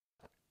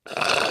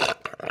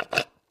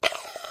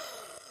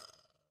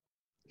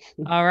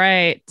All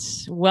right.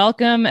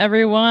 Welcome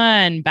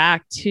everyone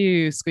back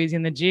to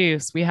Squeezing the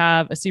Juice. We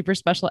have a super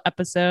special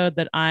episode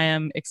that I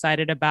am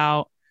excited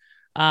about.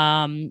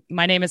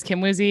 My name is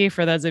Kim Woozy.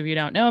 For those of you who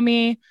don't know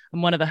me,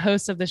 I'm one of the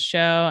hosts of this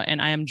show,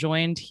 and I am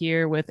joined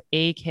here with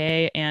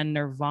AK and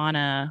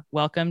Nirvana.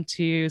 Welcome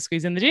to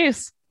Squeezing the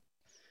Juice.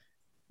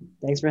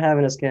 Thanks for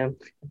having us, Kim.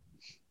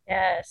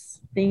 Yes,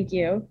 thank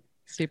you.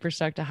 Super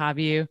stoked to have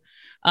you.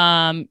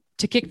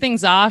 To kick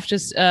things off,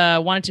 just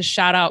wanted to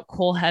shout out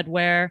Cole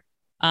Headwear.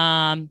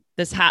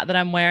 This hat that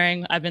I'm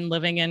wearing, I've been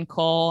living in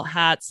Cole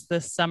hats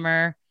this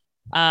summer.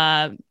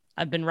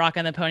 I've been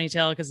rocking the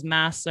ponytail because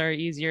masks are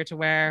easier to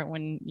wear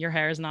when your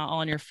hair is not all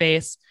on your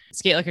face.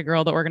 Skate Like a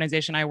Girl, the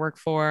organization I work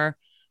for,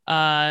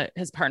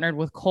 has partnered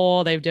with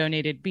Cole. They've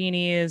donated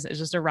beanies. It's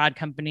just a rad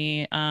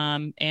company.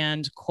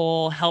 And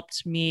Cole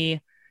helped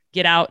me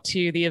get out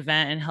to the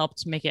event and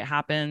helped make it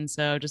happen.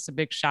 So just a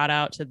big shout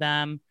out to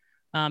them.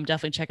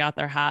 Definitely check out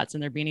their hats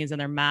and their beanies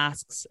and their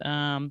masks.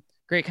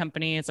 Great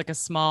company. It's like a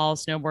small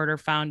snowboarder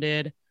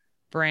founded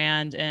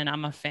brand, and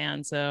I'm a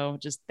fan. So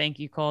just thank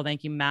you, Cole.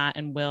 Thank you, Matt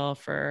and Will,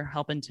 for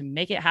helping to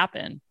make it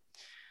happen.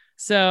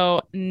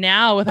 So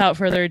now, without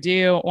further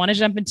ado, I want to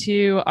jump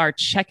into our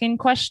check-in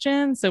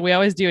question. So we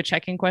always do a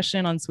check-in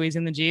question on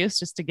Squeezing the Juice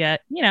just to get,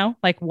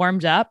 like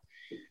warmed up.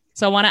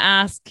 So I want to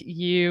ask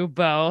you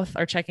both,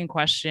 our check-in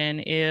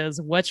question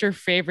is, what's your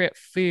favorite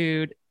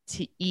food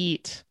to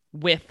eat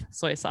with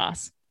soy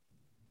sauce?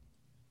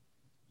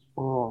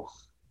 Oh,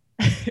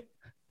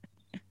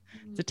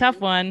 It's a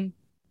tough one,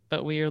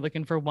 but we are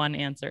looking for one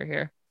answer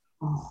here.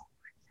 oh.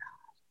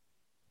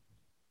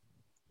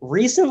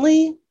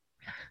 Recently,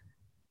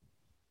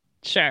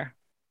 Sure.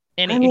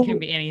 I It can mean,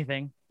 be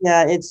anything.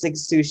 yeah, it's like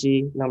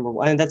sushi number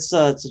one. And that's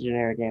it's a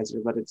generic answer,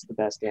 but it's the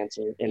best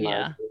answer in my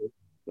Yeah. opinion.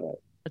 But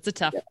It's a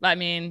tough, yeah, I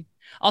mean,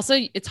 also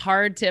it's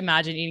hard to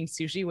imagine eating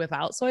sushi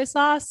without soy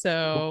sauce.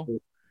 So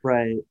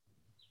right,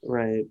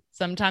 right.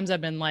 sometimes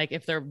I've been like,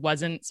 if there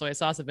wasn't soy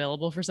sauce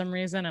available for some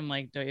reason, I'm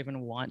like, do I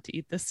even want to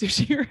eat this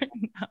sushi right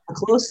now? A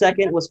close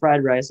second was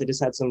fried rice. I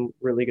just had some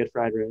really good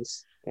fried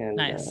rice, and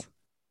Nice.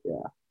 yeah,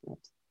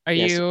 Are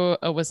yes, you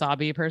a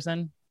wasabi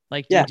person?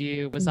 Like, do you yeah,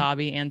 do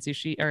wasabi and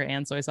sushi or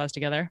and soy sauce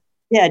together?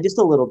 yeah, just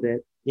a little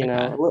bit, Okay.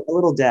 a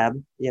little dab,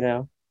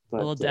 A but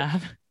little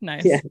dab. yeah,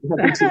 Nice.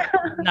 nothing too.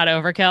 Not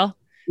overkill.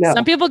 Some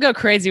No, people go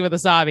crazy with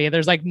wasabi.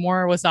 There's like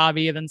more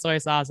wasabi than soy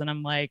sauce. And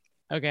I'm like,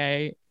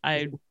 okay,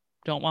 I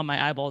don't want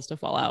my eyeballs to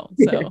fall out.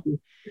 So,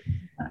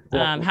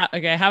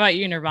 definitely. how about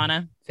you,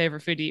 Nirvana?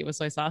 Favorite food to eat with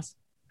soy sauce?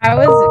 I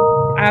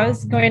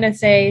was going to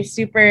say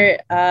super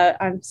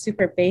I'm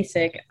super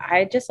basic.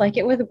 I just like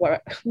it with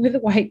with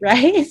white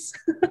rice.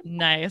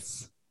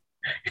 Nice.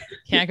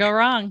 Can't go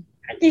wrong.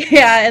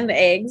 Yeah, and the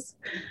eggs.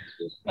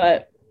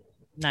 But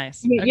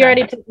Nice. you Okay.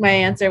 already took my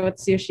answer with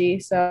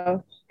sushi,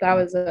 so that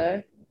was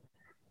a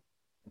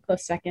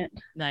close second.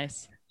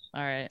 Nice.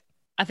 All right.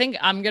 I think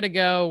I'm going to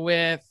go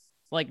with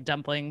like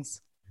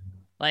dumplings,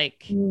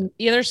 like Mm.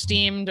 either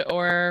steamed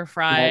or Right.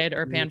 fried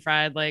or pan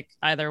fried, like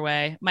either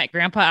way. My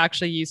grandpa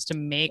actually used to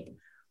make.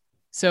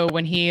 So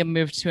when he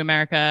moved to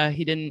America,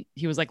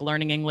 he was like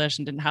learning English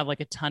and didn't have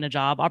like a ton of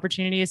job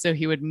opportunities. So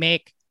he would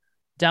make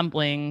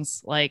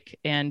dumplings, like,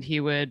 and he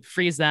would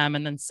freeze them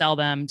and then sell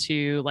them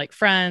to like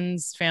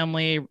friends,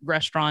 family,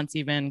 restaurants,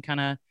 even kind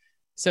of.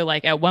 So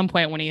like at one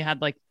point when he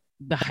had like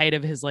the height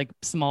of his like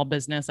small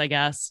business, I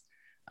guess,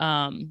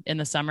 in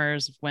the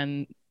summers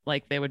when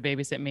like they would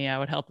babysit me, I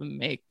would help him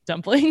make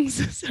dumplings.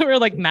 So we're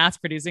like mass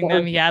producing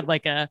them. He had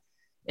like a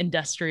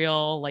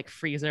industrial like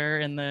freezer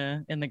in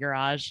the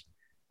garage.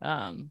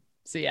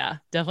 So yeah,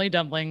 definitely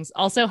dumplings.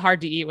 Also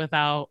hard to eat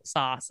without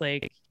sauce.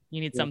 Like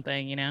you need Yeah.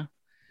 something, you know.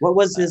 But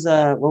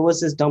What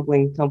was his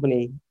dumpling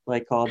company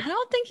like called? I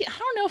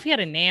don't know if he had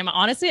a name.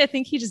 Honestly, I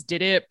think he just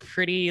did it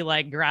pretty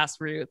like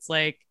grassroots.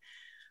 Like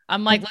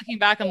I'm like looking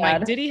back, I'm like,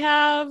 God. did he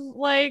have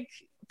like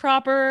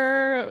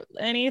proper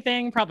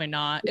anything? Probably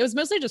not. It was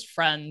mostly just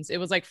friends. It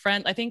was like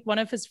friend. I think one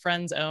of his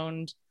friends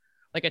owned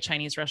like a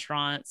Chinese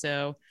restaurant.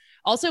 So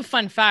also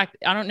fun fact,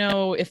 I don't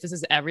know if this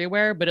is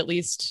everywhere, but at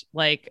least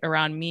like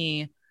around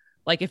me,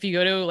 like if you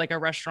go to like a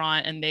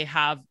restaurant and they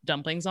have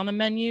dumplings on the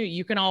menu,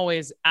 you can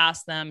always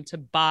ask them to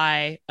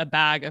buy a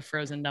bag of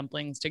frozen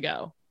dumplings to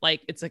go.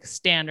 Like it's like a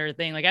standard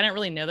thing. Like I didn't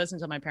really know this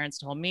until my parents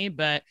told me,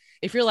 but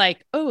if you're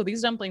like, oh,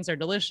 these dumplings are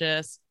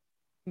delicious,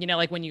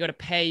 like when you go to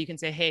pay, you can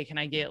say, hey, can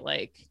I get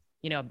like,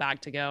 a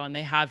bag to go? And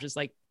they have just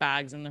like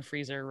bags in the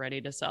freezer ready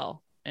to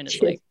sell. And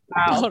it's like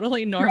Wow.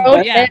 totally normal.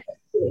 Pro Yeah. tip.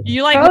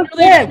 You like Pro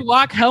literally just tip.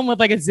 walk home with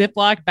like a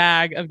Ziploc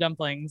bag of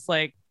dumplings.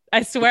 Like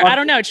I swear, I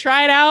don't know.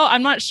 Try it out.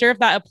 I'm not sure if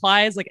that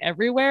applies like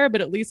everywhere,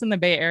 but at least in the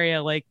Bay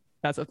Area, like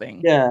that's a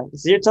thing. Yeah.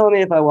 So you're telling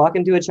me if I walk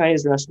into a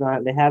Chinese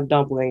restaurant, they have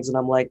dumplings, and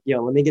I'm like,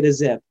 yo, let me get a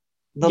zip.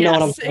 They'll know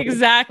what I'm Yes, talking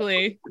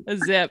exactly. A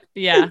zip.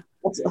 Yeah.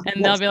 about.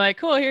 And they'll be like,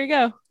 cool, here you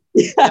go.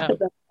 Yeah, So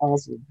that's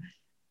awesome.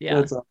 yeah,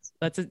 That's awesome.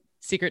 that's a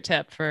secret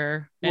tip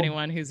for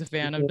anyone who's a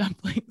fan of Yeah.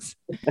 dumplings.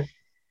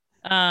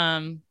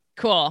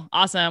 Cool.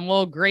 Awesome.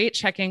 Well, great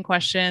check-in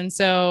question.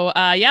 So,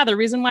 yeah, the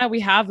reason why we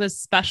have this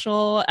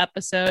special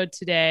episode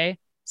today,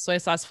 soy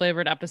sauce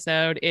flavored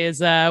episode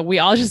is we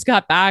all just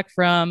got back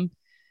from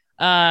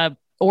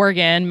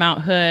Oregon,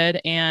 Mount Hood,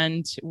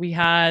 and we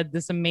had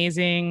this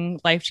amazing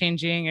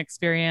life-changing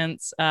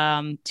experience,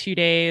 2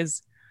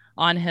 days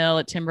on hill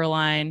at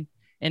Timberline.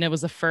 And it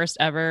was the first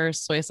ever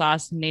Soy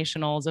Sauce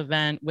Nationals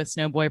event with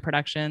Snowboy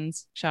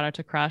Productions. Shout out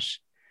to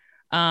Crush.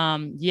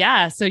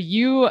 Yeah, so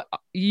you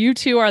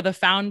two are the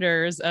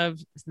founders of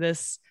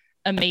this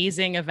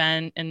amazing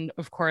event, and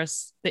of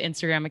course the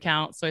Instagram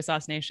account Soy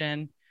Sauce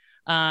Nation.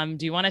 Do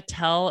you want to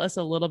tell us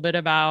a little bit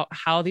about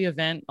how the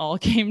event all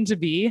came to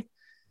be?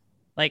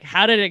 Like,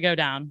 how did it go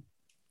down?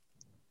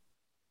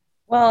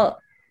 Well,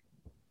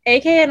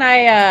 AK and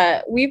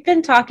I, we've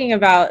been talking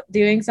about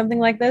doing something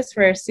like this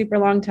for a super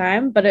long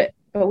time, but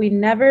we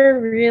never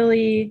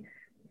really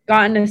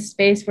got in a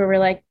space where we're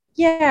like,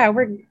 yeah,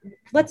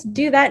 let's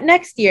do that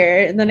next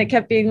year. And then it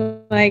kept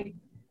being like,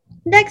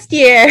 next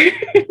year.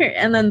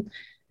 And then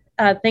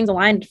things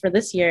aligned for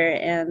this year,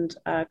 and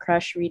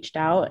Crush reached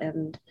out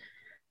and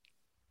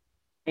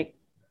like,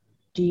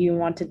 do you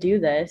want to do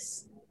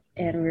this?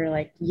 And we were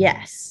like,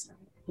 yes,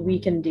 we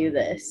can do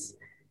this.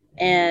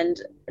 And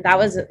that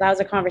was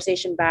a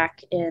conversation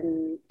back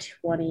in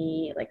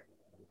the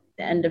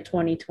end of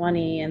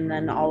 2020. And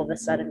then all of a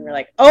sudden we're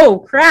like,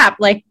 oh crap,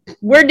 like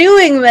we're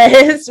doing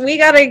this. We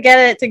got to get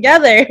it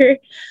together.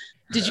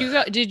 Did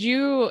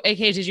you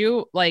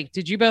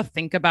both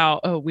think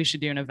about, oh, we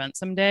should do an event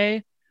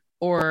someday?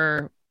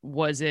 Or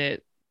was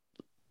it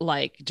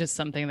like just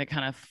something that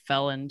kind of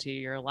fell into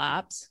your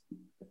laps?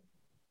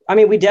 I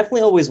mean, we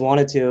definitely always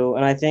wanted to.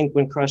 And I think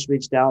when Crush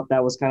reached out,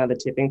 that was kind of the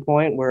tipping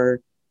point where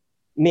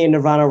me and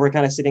Nirvana were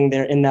kind of sitting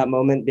there in that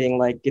moment being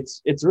like,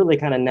 it's really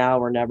kind of now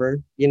or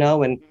never, you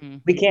know,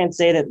 and we can't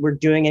say that we're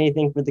doing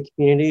anything for the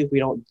community if we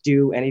don't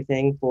do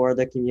anything for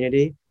the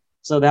community.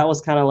 So that was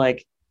kind of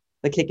like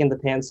the kick in the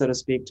pants, so to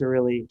speak, to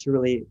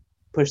really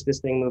push this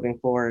thing moving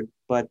forward.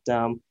 But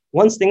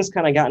once things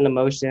kind of got into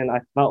motion, I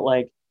felt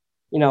like,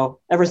 you know,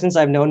 ever since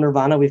I've known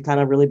Nirvana, we've kind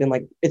of really been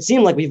like, it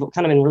seemed like we've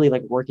kind of been really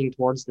like working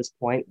towards this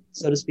point,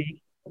 so to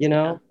speak, you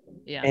know?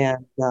 Yeah.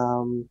 And,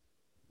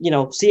 you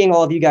know, seeing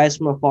all of you guys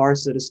from afar,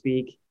 so to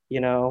speak, you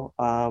know,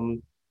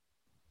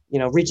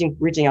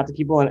 reaching out to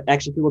people and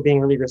actually people being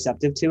really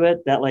receptive to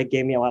it, that like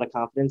gave me a lot of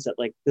confidence that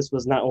like this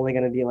was not only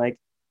going to be like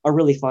a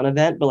really fun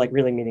event, but like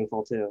really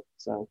meaningful too.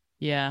 So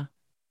yeah.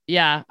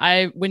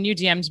 When you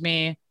DM'd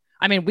me,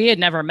 I mean, we had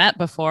never met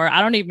before.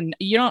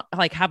 You don't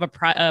like have a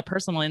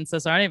personal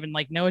Insta, so I don't even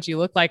like know what you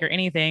look like or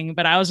anything.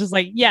 But I was just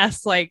like,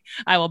 yes, like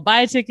I will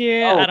buy a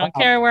ticket. I don't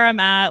care where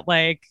I'm at.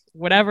 Like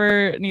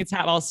whatever needs to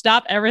happen, I'll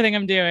stop everything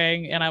I'm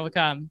doing and I will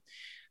come.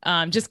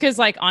 Just because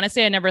like,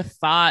 honestly, I never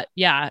thought,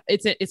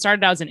 it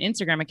started out as an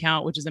Instagram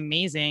account, which is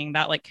amazing.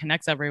 That like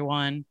connects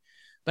everyone.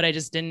 But I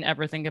just didn't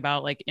ever think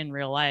about like in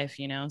real life,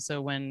 you know?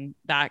 So when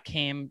that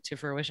came to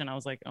fruition, I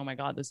was like, oh my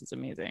God, this is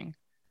amazing.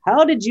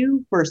 How did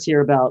you first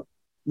hear about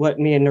what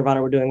me and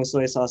Nirvana were doing with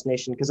Soy Sauce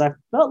Nation? Because I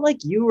felt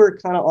like you were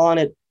kind of on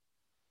it,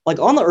 like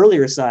on the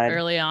earlier side.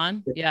 Early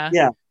on, yeah.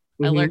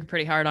 Mm-hmm. I lurk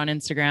pretty hard on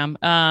Instagram.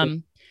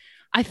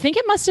 I think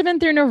it must have been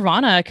through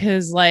Nirvana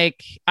because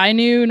like I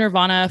knew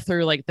Nirvana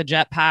through like the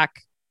Jetpack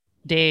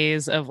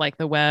days of like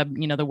the web,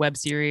 you know, the web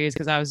series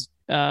because I was,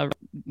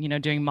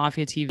 doing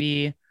Mafia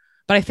TV.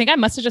 But I think I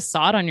must have just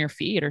saw it on your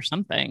feed or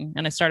something,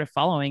 and I started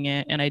following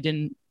it, and I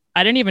didn't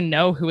even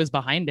know who was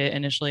behind it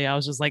initially. I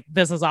was just like,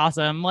 this is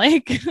awesome.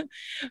 Like,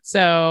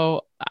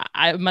 so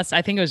I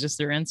think it was just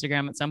through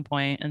Instagram at some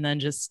point. And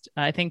then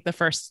I think the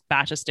first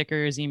batch of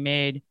stickers you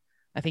made,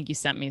 I think you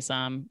sent me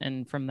some.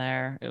 And from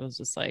there, it was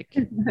just like,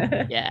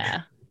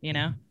 yeah, you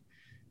know?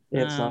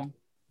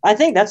 I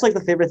think that's like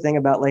the favorite thing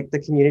about like the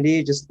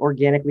community, just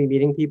organically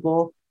meeting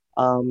people.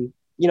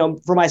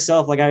 For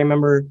myself, like I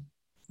remember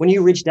when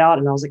you reached out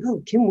and I was like,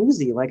 oh, Kim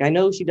Woozy. Like, I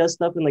know she does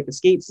stuff in like the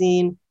skate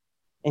scene.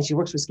 And she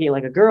works with Skate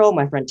Like a Girl.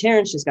 My friend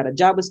Terrence just got a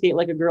job with Skate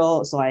Like a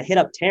Girl. So I hit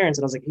up Terrence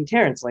and I was like, hey,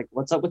 Terrence, like,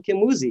 what's up with Kim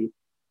Woozy?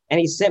 And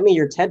he sent me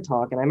your TED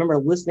Talk. And I remember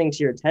listening to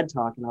your TED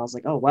Talk and I was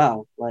like, oh,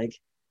 wow. Like,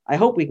 I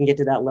hope we can get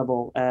to that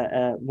level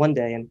one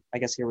day. And I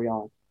guess here we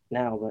are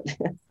now. But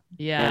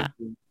yeah.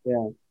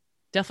 Yeah.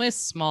 Definitely a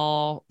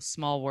small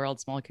world,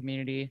 small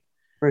community.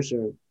 For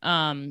sure.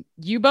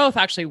 You both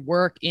actually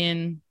work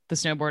in the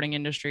snowboarding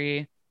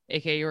industry,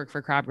 aka you work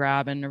for Crab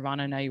Grab, and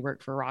Nirvana, now you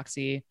work for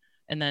Roxy.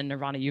 And then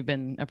Nirvana, you've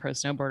been a pro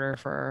snowboarder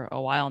for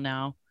a while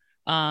now.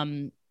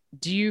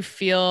 Do you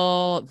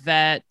feel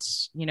that,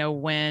 you know,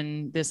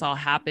 when this all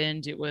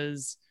happened, it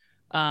was,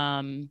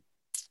 due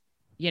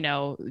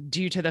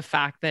to the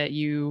fact that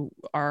you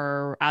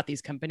are at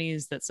these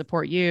companies that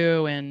support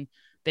you and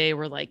they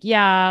were like,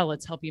 yeah,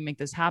 let's help you make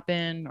this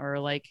happen? Or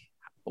like,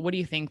 what do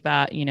you think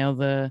that, you know,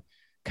 the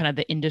kind of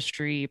the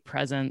industry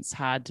presence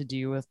had to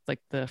do with like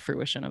the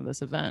fruition of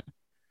this event?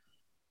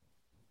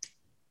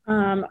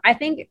 I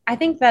think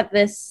that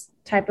this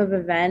type of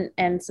event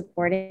and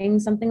supporting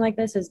something like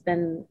this has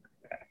been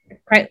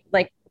quite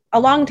like a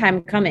long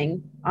time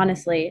coming,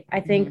 honestly.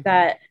 I think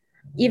that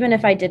even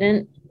if I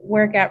didn't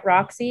work at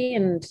Roxy,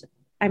 and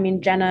I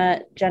mean,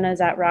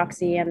 Jenna's at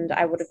Roxy and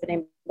I would have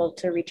been able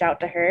to reach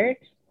out to her.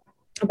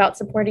 about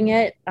supporting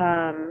it.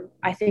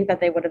 I think that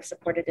they would have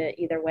supported it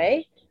either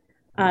way,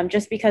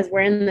 just because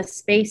we're in this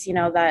space, you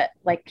know, that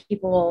like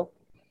people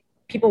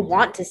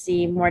want to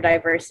see more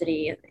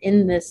diversity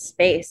in this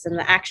space, in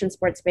the action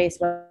sports space,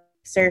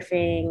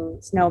 surfing,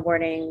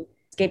 snowboarding,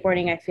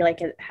 skateboarding. I feel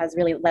like it has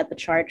really led the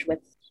charge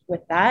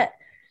with that.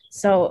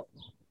 So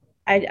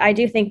I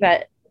do think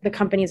that the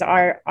companies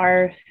are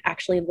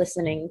actually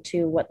listening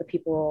to what the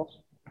people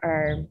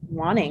are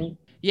wanting.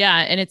 Yeah,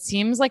 and it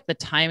seems like the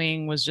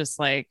timing was just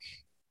like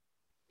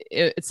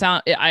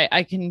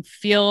I can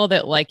feel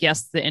that, like,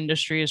 yes, the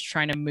industry is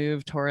trying to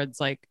move towards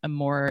like a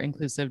more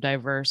inclusive,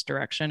 diverse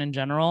direction in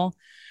general,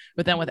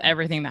 but then with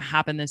everything that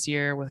happened this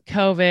year with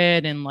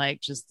COVID and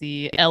like just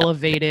the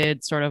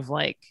elevated sort of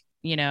like,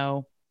 you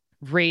know,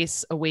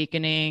 race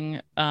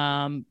awakening,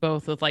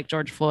 both with like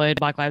George Floyd,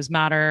 Black Lives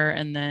Matter,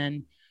 and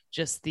then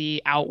just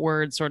the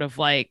outward sort of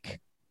like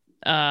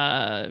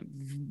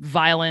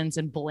violence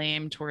and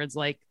blame towards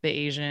like the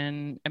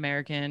Asian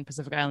American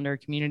Pacific Islander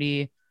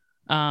community.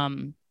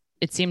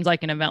 It seemed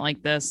like an event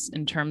like this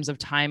in terms of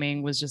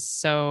timing was just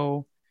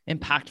so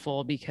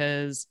impactful,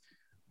 because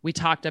we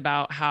talked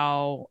about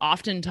how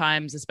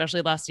oftentimes,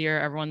 especially last year,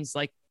 everyone's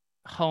like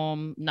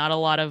home, not a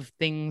lot of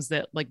things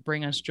that like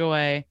bring us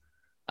joy.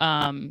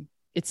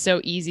 It's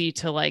so easy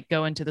to like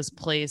go into this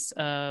place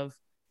of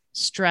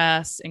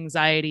stress,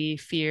 anxiety,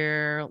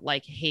 fear,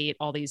 like hate,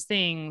 all these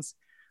things.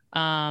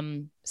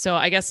 So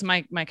I guess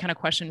my kind of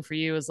question for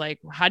you is like,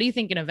 how do you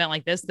think an event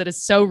like this that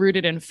is so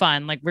rooted in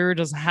fun, like we were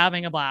just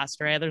having a blast,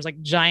 right? There's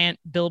like giant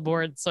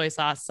billboard soy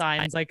sauce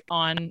signs like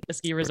on a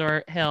ski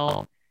resort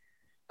hill.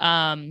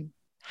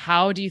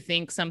 How do you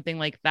think something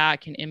like that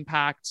can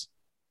impact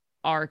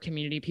our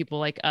community, people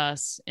like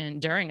us,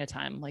 and during a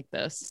time like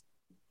this?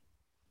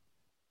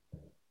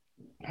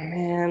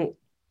 Man,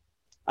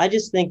 I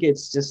just think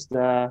it's just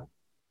like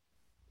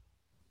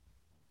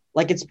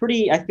it's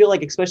pretty. I feel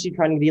like, especially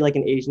trying to be like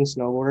an Asian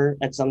snowboarder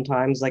at some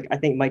times, like I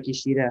think Mike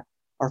Yoshida,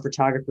 our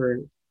photographer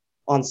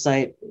on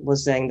site,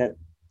 was saying that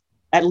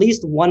at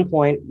least one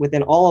point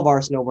within all of our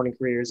snowboarding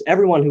careers,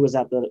 everyone who was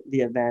at the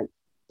event,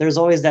 there's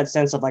always that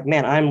sense of like,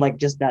 man, I'm like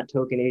just that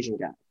token Asian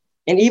guy.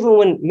 And even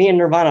when me and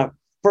Nirvana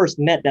first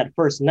met that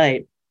first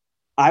night,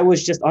 I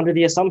was just under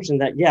the assumption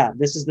that, yeah,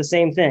 this is the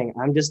same thing.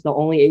 I'm just the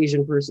only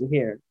Asian person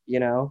here, you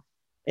know?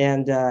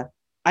 And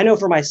I know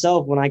for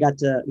myself, when I got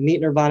to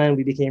meet Nirvana and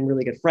we became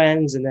really good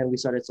friends, and then we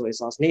started Soy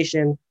Sauce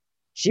Nation,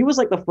 she was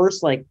like the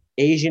first like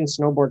Asian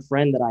snowboard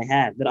friend that I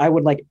had that I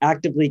would like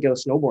actively go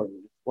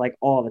snowboarding with, like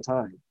all the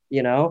time,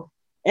 you know?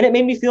 And it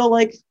made me feel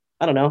like,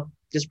 I don't know,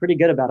 just pretty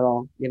good about it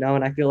all, you know?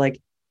 And I feel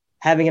like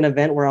having an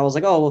event where I was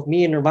like, oh, well, if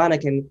me and Nirvana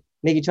can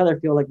make each other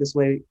feel like this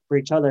way for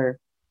each other,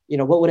 you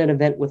know, what would an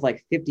event with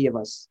like 50 of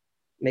us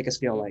make us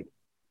feel like,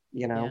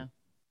 you know? Yeah.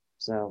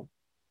 So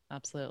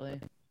Absolutely.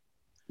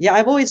 yeah,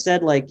 I've always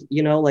said like,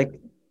 you know, like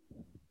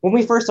when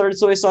we first started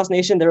Soy Sauce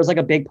Nation, there was like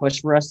a big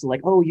push for us to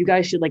like, oh, you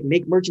guys should like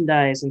make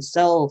merchandise and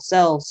sell.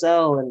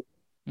 And,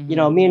 you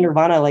know, me and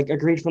Nirvana like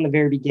agreed from the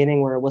very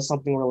beginning, where it was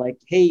something where like,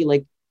 hey,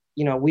 like,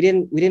 you know, we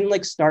didn't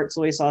like start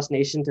Soy Sauce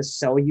Nation to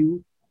sell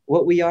you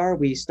what we are.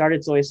 We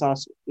started Soy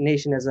Sauce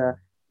Nation as a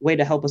way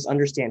to help us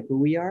understand who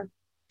we are.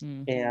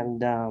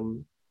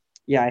 And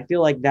yeah, I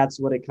feel like that's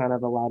what it kind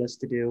of allowed us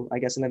to do. I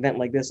guess an event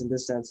like this, in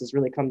this sense, is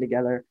really come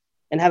together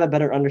and have a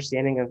better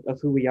understanding of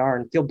who we are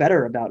and feel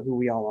better about who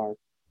we all are,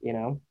 you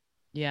know?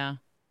 Yeah,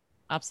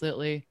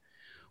 absolutely.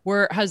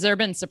 Has there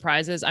been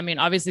surprises? I mean,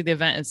 obviously the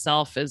event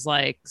itself is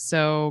like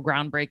so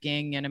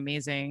groundbreaking and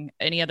amazing.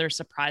 Any other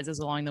surprises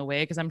along the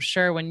way? Because I'm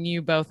sure when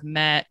you both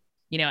met,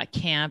 you know, at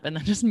camp and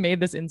then just made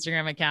this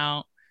Instagram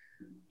account,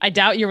 I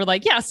doubt you were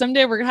like, yeah,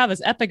 someday we're gonna have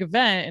this epic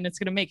event and it's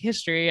gonna make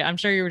history. I'm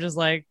sure you were just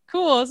like,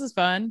 cool, this is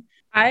fun.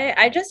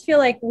 I just feel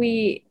like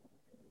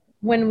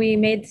when we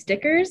made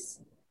stickers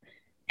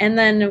and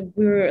then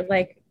we were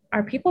like,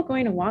 are people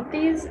going to want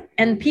these?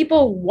 And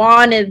people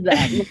wanted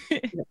them.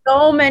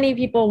 So many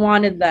people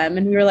wanted them.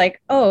 And we were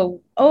like, oh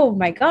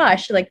my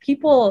gosh, like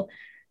people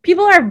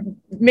are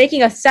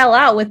making us sell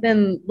out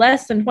within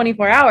less than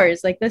 24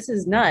 hours. Like, this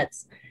is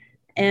nuts.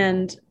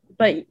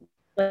 But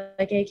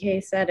like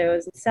AK said, it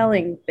was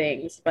selling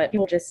things, but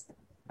people just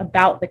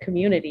about the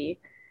community.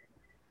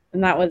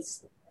 And that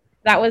was,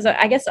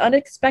 I guess,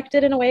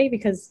 unexpected in a way,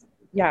 because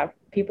yeah,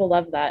 people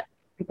love that.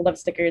 People love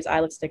stickers. I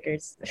love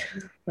stickers.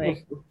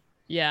 Like,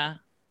 yeah.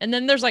 And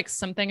then there's like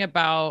something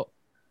about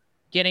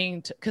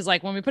getting to, because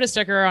like when we put a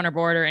sticker on our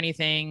board or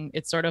anything,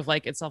 it's sort of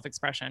like it's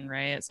self-expression,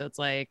 right? So it's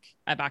like,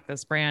 I back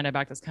this brand, I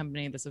back this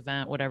company, this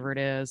event, whatever it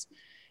is.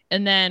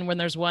 And then when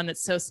there's one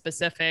that's so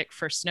specific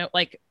for snow,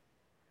 like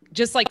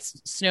just like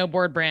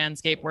snowboard brand,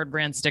 skateboard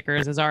brand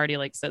stickers is already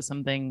like says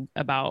something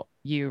about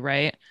you,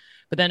 right?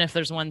 But then if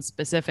there's one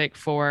specific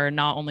for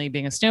not only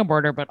being a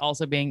snowboarder, but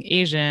also being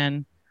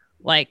Asian,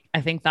 like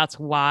I think that's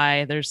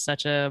why there's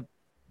such a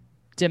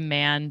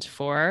demand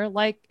for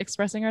like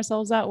expressing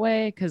ourselves that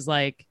way. Cause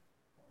like,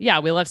 yeah,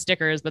 we love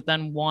stickers, but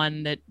then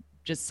one that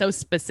just so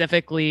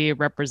specifically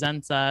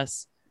represents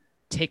us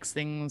takes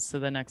things to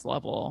the next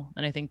level.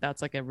 And I think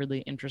that's like a really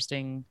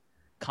interesting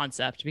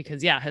concept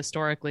because yeah,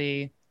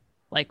 historically,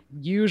 like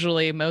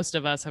usually most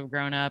of us have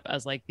grown up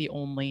as like the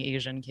only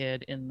Asian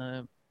kid in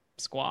the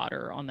squad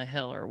or on the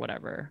hill or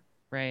whatever,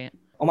 right?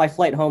 On my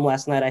flight home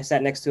last night, I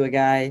sat next to a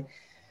guy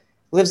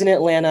lives in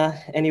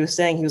Atlanta, and he was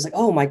saying, he was like,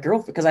 oh, my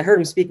girlfriend, because I heard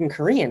him speaking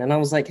Korean, and I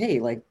was like, hey,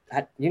 like,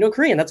 you know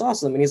Korean, that's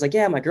awesome. And he's like,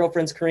 yeah, my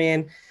girlfriend's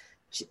Korean,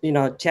 you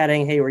know,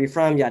 chatting, hey, where are you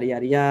from, yada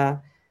yada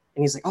yada.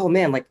 And he's like, oh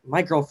man, like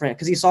my girlfriend,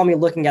 because he saw me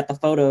looking at the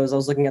photos, I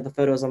was looking at the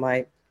photos of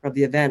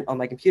the event on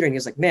my computer, and he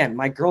was like, man,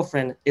 my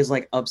girlfriend is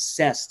like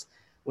obsessed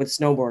with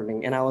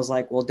snowboarding. And I was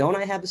like, well, don't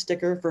I have a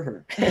sticker for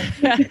her?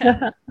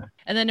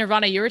 And then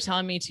Nirvana, you were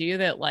telling me too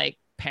that like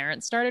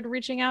parents started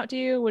reaching out to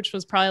you, which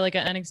was probably like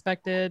an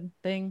unexpected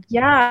thing.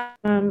 Yeah,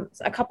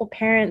 a couple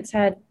parents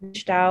had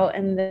reached out,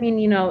 and I mean,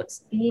 you know,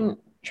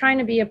 trying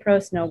to be a pro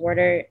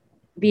snowboarder,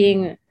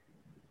 being,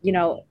 you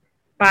know,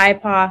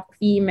 BIPOC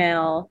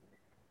female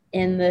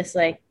in this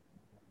like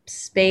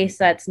space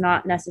that's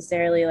not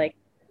necessarily like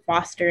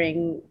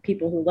fostering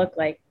people who look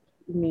like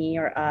me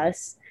or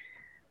us.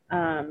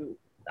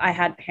 I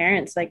had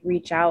parents like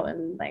reach out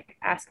and like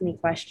ask me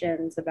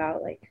questions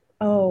about like,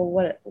 oh,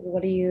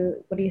 what do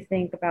you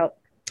think about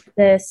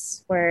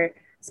this, or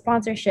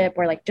sponsorship,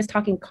 or like just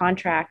talking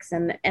contracts,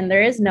 and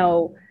there's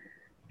no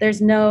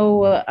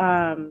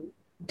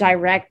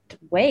direct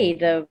way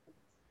to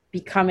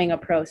becoming a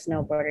pro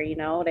snowboarder, you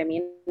know what I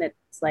mean?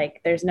 It's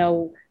like there's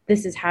no,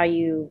 this is how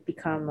you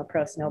become a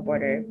pro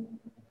snowboarder,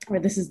 or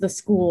this is the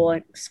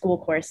school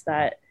course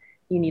that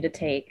you need to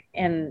take.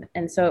 And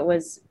so it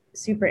was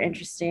super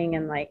interesting,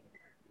 and like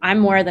I'm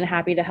more than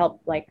happy to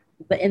help like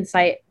the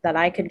insight that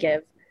I could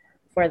give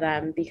for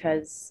them,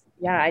 because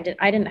yeah, I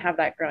didn't have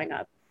that growing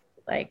up.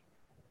 Like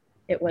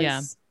it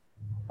was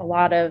a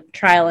lot of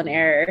trial and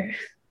error.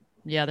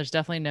 Yeah, there's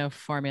definitely no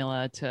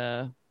formula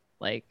to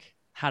like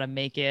how to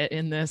make it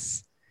in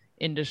this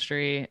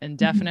industry. And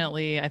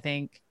definitely I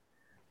think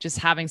just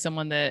having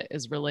someone that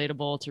is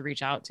relatable to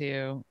reach out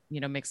to, you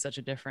know, makes such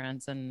a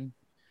difference. And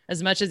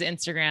as much as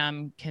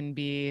Instagram can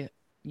be,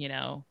 you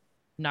know,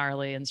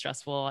 gnarly and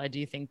stressful, I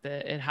do think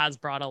that it has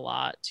brought a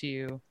lot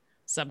to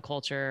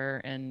subculture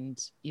and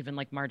even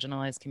like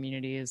marginalized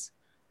communities,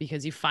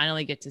 because you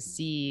finally get to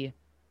see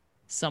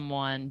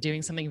someone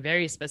doing something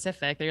very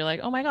specific that you're like,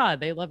 oh my God,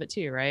 they love it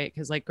too, right?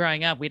 Because like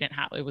growing up, we didn't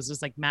have, it was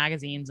just like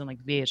magazines and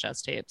like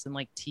VHS tapes and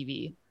like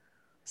TV.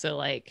 So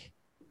like,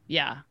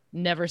 yeah,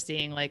 never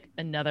seeing like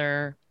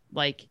another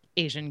like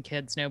Asian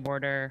kid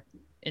snowboarder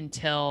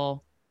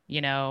until,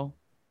 you know,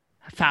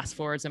 fast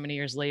forward so many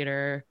years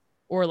later,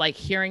 or like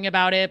hearing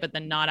about it, but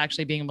then not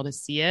actually being able to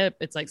see it.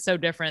 It's like so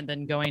different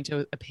than going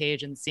to a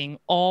page and seeing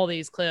all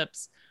these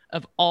clips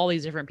of all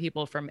these different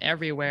people from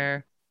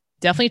everywhere.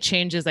 Definitely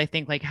changes, I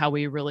think, like how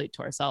we relate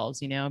to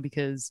ourselves, you know,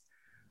 because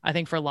I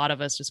think for a lot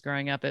of us just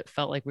growing up, it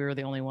felt like we were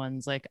the only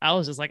ones. Like I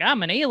was just like,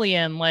 I'm an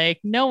alien.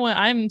 Like no one,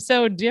 I'm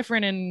so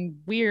different and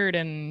weird.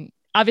 And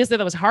obviously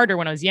that was harder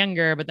when I was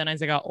younger, but then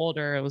as I got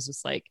older, it was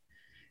just like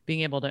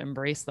being able to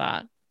embrace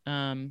that.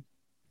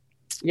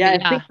 Yeah,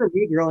 I think for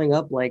me growing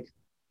up, like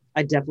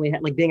I definitely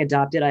had like being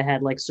adopted, I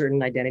had like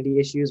certain identity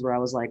issues where I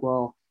was like,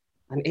 well,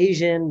 I'm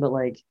Asian, but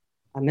like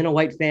I'm in a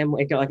white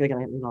family, like a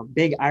you know,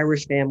 big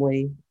Irish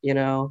family, you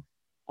know,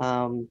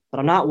 but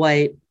I'm not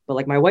white. But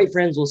like my white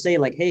friends will say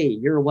like, hey,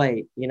 you're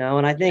white, you know,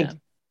 and I think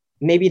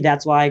maybe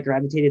that's why I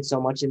gravitated so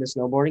much into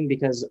snowboarding,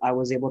 because I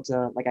was able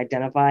to like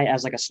identify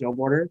as like a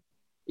snowboarder,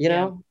 you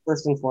know,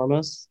 first and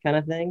foremost kind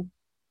of thing.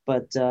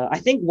 But I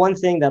think one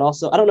thing that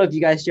also, I don't know if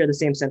you guys share the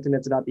same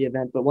sentiments about the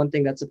event, but one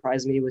thing that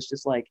surprised me was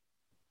just like,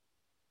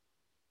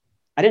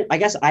 I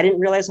guess I didn't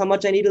realize how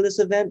much I needed this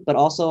event, but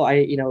also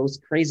you know, it was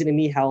crazy to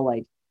me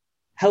how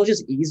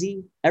just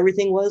easy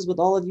everything was with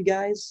all of you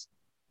guys,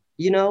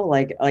 you know,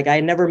 like I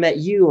never met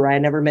you, or I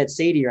never met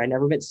Sadie, or I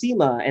never met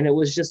Seema. And it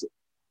was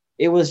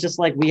just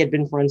like we had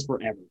been friends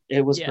forever.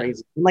 It was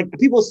crazy. And like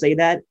people say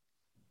that,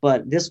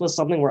 but this was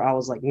something where I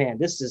was like, man,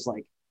 this is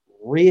like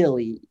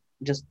really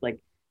just like,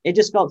 it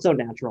just felt so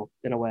natural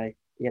in a way,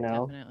 you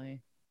know?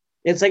 Definitely.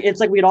 It's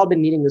like we'd all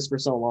been needing this for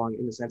so long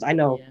in a sense. I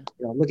know,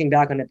 you know, looking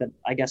back on it, that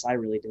I guess I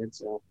really did.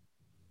 So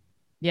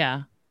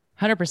yeah,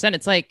 100%.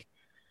 It's like,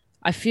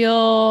 I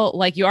feel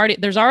like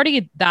there's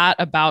already that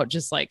about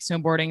just like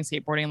snowboarding,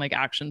 skateboarding, like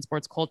action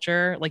sports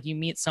culture. Like you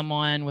meet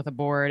someone with a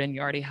board and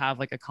you already have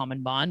like a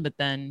common bond, but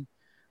then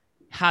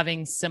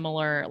having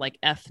similar like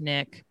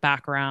ethnic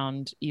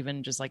background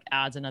even just like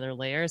adds another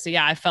layer. So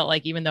yeah, I felt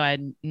like even though I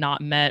had not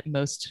met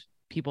most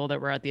people that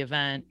were at the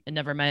event and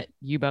never met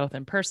you both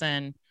in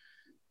person,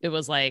 it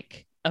was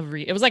like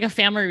it was like a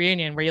family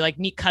reunion where you like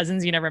meet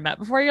cousins you never met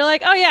before. You're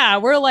like, oh yeah,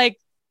 we're like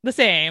the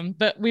same,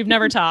 but we've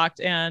never talked.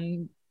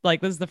 And like,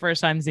 this is the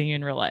first time seeing you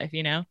in real life,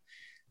 you know?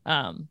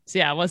 So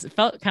yeah, it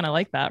felt kind of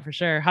like that for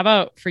sure. How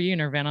about for you,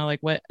 Nirvana?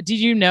 Like what, did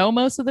you know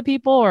most of the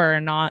people or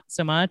not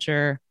so much,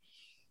 or?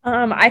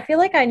 I feel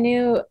like I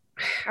knew,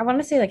 I want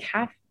to say like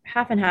half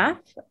and half,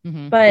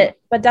 but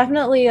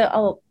definitely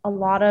a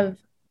lot of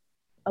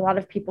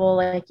people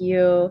like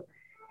you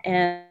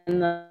and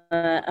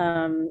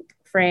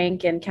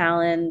Frank and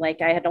Callan.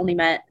 Like I'd only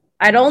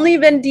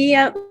been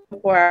DM'd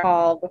before our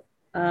call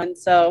And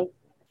so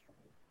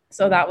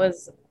that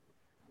was,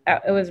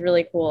 it was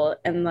really cool.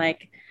 And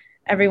like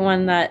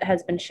everyone that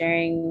has been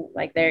sharing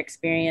like their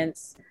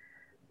experience,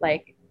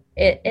 like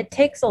it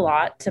takes a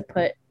lot to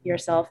put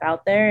yourself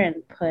out there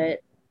and put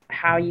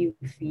how you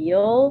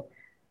feel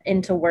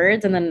into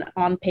words and then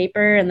on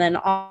paper and then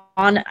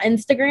on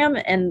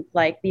Instagram, and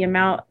like the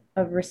amount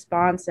of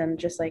response and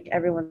just like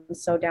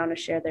everyone's so down to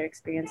share their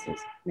experiences.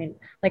 I mean,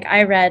 like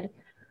I read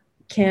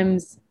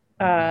Kim's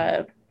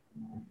uh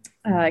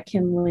Kim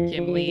Kim Lee.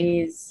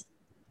 Lee's,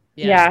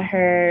 Yeah. yeah,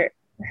 her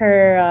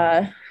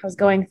I was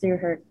going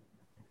through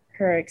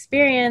her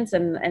experience,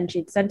 and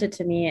she'd sent it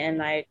to me,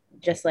 and I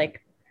just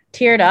like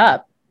teared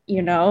up,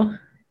 you know,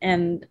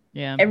 and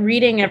Yeah.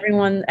 reading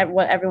everyone at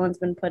what everyone's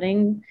been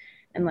putting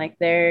and like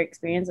their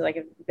experience, like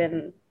it's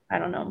been, I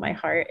don't know, my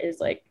heart is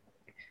like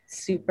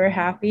super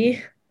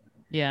happy.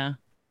 Yeah.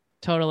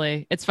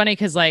 Totally. It's funny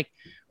because like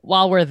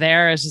while we're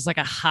there, it's just like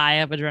a high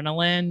of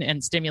adrenaline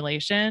and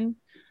stimulation.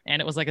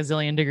 And it was like a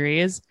zillion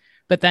degrees.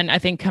 But then I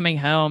think coming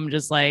home,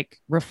 just like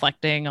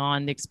reflecting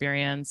on the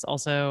experience,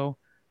 also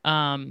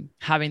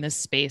having this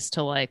space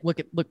to like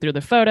look through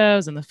the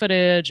photos and the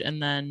footage, and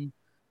then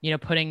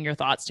putting your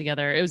thoughts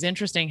together. It was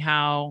interesting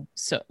how,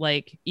 so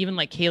like even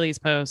like Kaylee's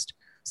post,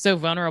 so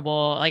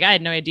vulnerable. Like I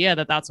had no idea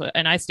that that's what,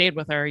 and I stayed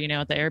with her,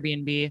 at the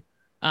Airbnb.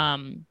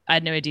 I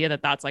had no idea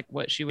that that's like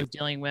what she was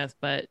dealing with,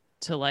 but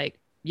to like,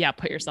 yeah,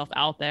 put yourself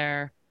out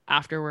there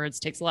afterwards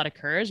takes a lot of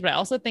courage. But I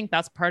also think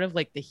that's part of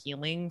like the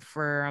healing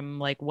from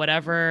like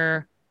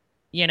whatever,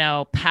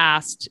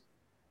 past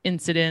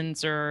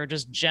incidents or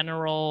just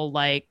general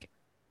like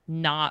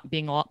not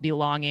being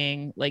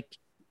belonging. Like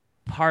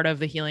part of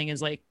the healing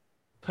is like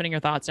putting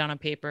your thoughts down on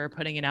paper,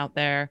 putting it out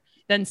there,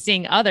 then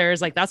seeing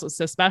others. Like that's what's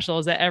so special,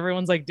 is that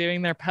everyone's like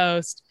doing their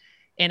post,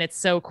 and it's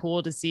so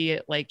cool to see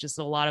it, like just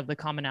a lot of the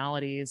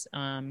commonalities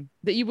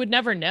that you would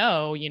never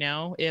know,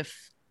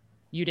 if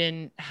you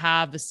didn't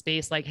have the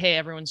space. Like, hey,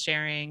 everyone's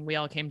sharing, we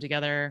all came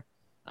together.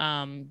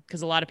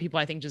 Because a lot of people,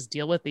 I think, just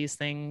deal with these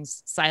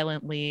things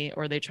silently,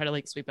 or they try to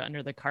like sweep it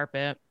under the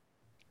carpet.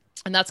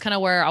 And that's kind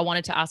of where I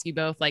wanted to ask you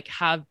both, like,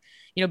 have,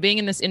 being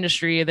in this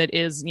industry that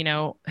is,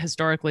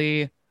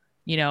 historically,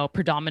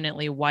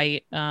 predominantly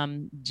white,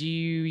 do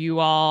you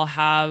all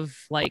have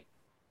like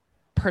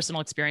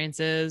personal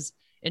experiences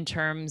in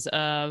terms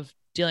of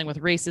dealing with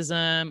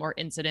racism or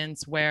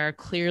incidents where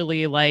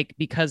clearly, like,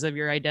 because of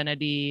your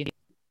identity,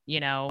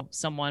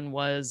 someone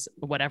was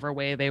whatever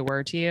way they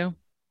were to you?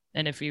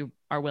 And if you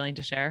are willing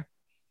to share.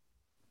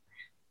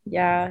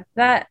 Yeah,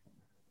 that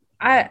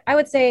I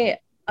would say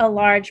a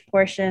large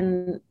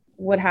portion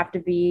would have to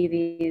be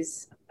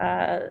these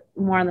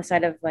more on the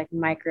side of like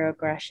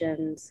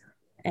microaggressions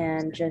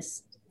and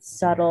just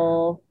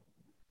subtle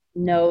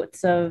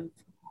notes of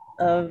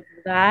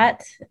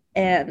that,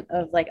 and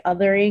of like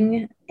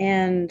othering,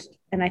 and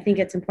I think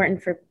it's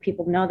important for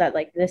people to know that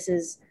like this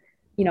is,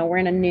 we're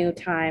in a new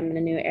time and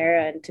a new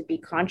era, and to be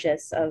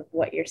conscious of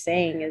what you're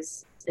saying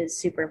is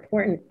super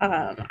important.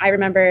 I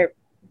remember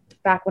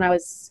back when I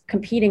was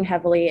competing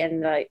heavily,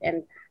 and I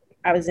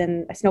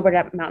snowboarded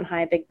at Mountain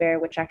High Big Bear,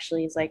 which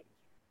actually is like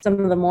some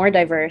of the more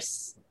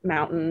diverse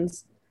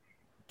mountains.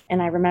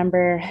 And I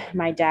remember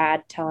my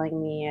dad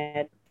telling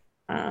me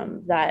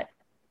that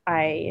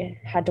I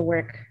had to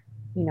work,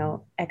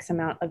 X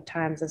amount of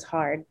times as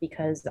hard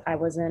because I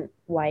wasn't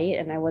white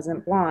and I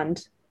wasn't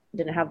blonde,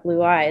 didn't have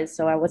blue eyes,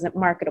 so I wasn't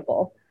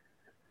marketable.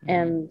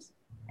 Mm-hmm.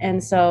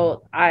 And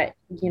so I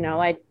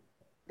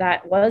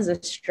that was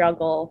a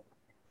struggle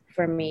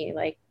for me,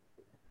 like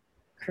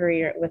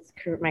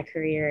my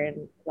career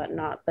and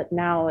whatnot. But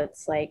now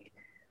it's like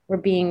we're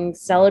being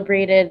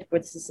celebrated,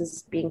 this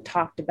is being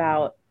talked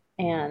about,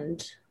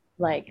 and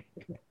like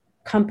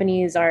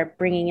companies are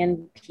bringing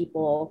in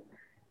people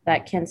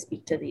that can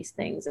speak to these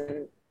things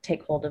and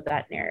take hold of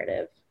that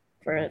narrative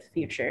for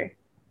future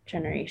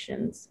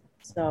generations.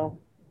 So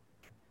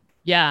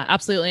Yeah,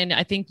 absolutely. And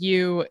I think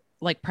you,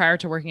 like, prior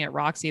to working at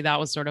Roxy, that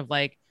was sort of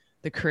like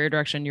the career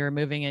direction you were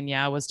moving in.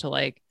 Yeah, was to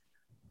like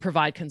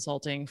provide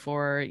consulting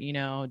for,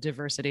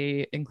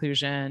 diversity,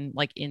 inclusion,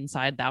 like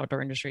inside the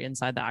outdoor industry,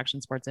 inside the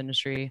action sports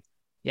industry.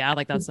 Yeah,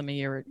 like that's something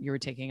you were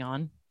taking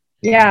on.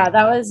 Yeah,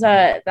 that was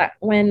that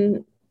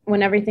when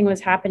everything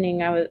was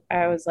happening,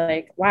 I was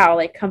like, wow,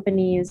 like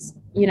companies,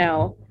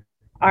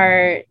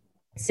 are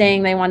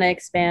saying they want to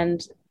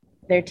expand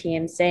their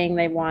team, saying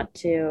they want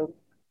to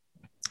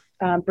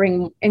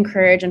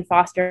encourage and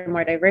foster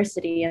more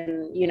diversity,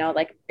 and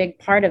like a big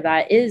part of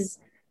that is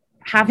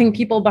having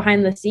people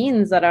behind the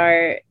scenes that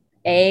are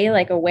A,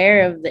 like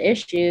aware of the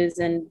issues,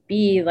 and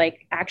B,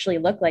 like actually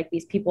look like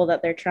these people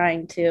that they're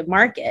trying to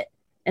market,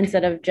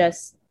 instead of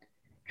just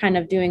kind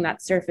of doing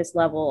that surface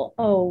level,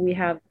 oh, we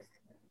have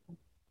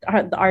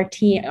our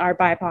team, our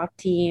BIPOC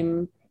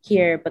team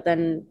here, but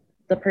then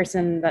the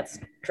person that's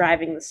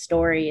driving the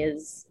story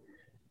is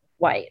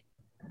white.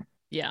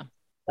 Yeah.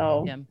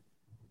 So Yeah.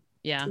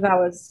 Yeah. that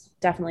was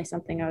definitely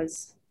something I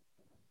was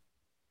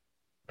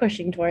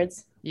pushing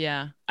towards.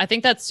 Yeah. I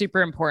think that's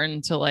super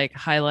important to like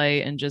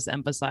highlight and just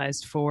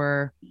emphasize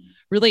for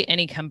really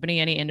any company,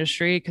 any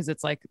industry, because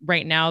it's like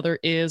right now there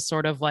is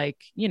sort of like,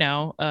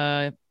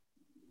 I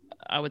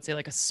would say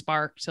like a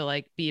spark to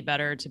like be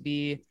better, to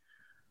be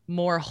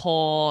more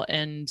whole.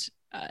 And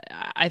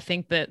I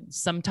think that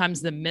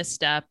sometimes the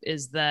misstep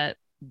is that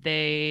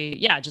they,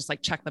 yeah, just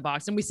like check the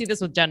box. And we see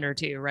this with gender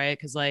too, right?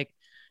 Because like,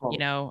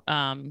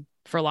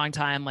 for a long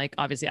time, like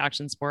obviously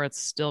action sports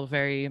still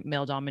very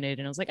male dominated.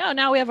 And it was like, oh,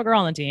 now we have a girl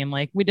on the team.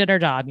 Like we did our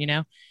job,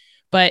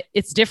 but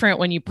it's different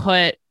when you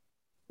put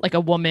like a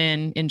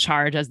woman in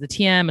charge as the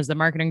TM, as the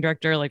marketing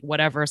director, like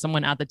whatever,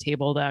 someone at the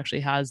table that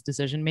actually has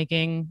decision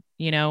making,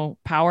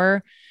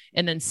 power.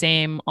 And then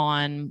same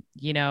on,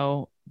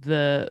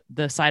 the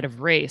side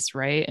of race,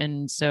 right?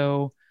 And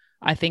so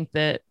I think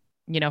that,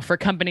 for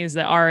companies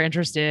that are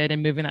interested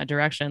in moving that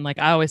direction, like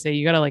I always say,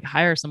 you got to like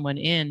hire someone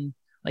in,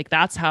 like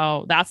that's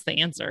the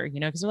answer,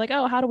 because they're like,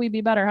 oh, how do we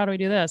be better? How do we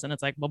do this? And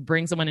it's like, well,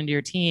 bring someone into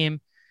your team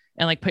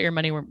and like put your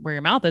money where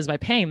your mouth is by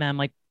paying them,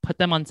 like put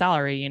them on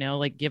salary,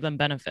 like give them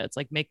benefits,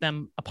 like make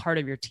them a part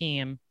of your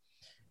team.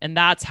 And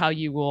that's how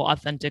you will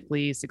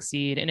authentically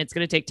succeed. And it's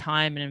going to take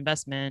time and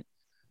investment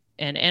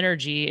and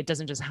energy. It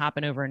doesn't just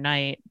happen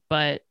overnight,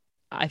 but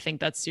I think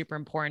that's super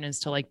important,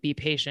 is to like be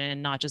patient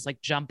and not just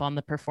like jump on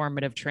the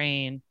performative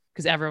train,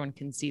 because everyone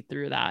can see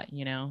through that,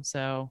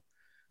 So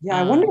yeah,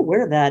 I wonder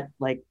where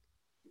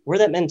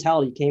that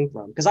mentality came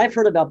from, because I've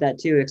heard about that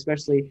too.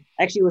 Especially,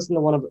 I actually listened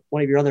to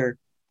one of your other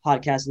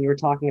podcasts, and you were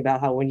talking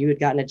about how when you had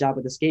gotten a job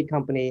with the skate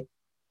company,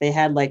 they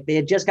had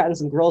just gotten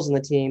some girls on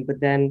the team, but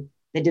then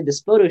they did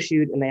this photo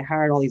shoot and they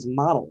hired all these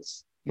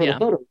models for the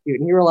photo shoot,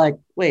 and you were like,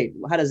 wait,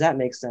 how does that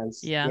make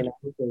sense? Yeah,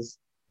 because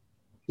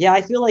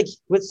I feel like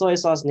with Soy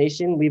Sauce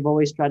Nation, we've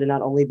always tried to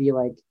not only be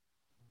like,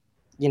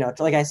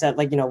 like I said,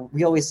 like,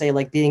 we always say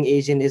like being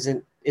Asian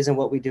isn't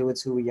what we do,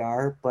 it's who we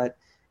are. But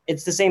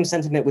it's the same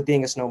sentiment with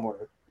being a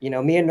snowboarder.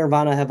 Me and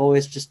Nirvana have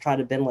always just tried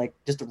to been like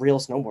just real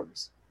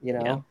snowboarders,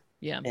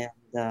 Yeah.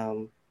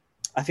 And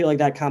I feel like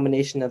that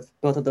combination of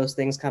both of those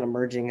things kind of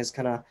merging is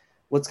kind of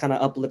what's kind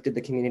of uplifted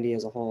the community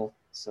as a whole.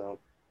 So,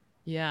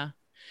 yeah,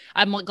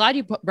 I'm glad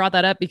you brought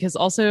that up, because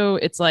also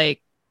it's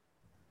like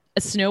a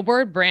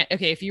snowboard brand.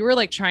 Okay. If you were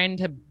like trying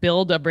to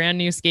build a brand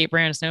new skate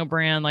brand, snow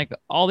brand, like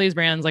all these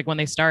brands, like when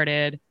they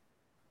started,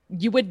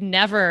 you would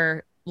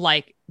never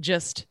like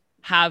just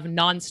have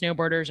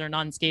non-snowboarders or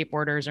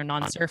non-skateboarders or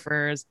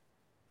non-surfers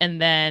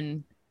and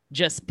then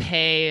just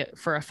pay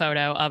for a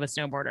photo of a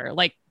snowboarder.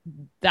 Like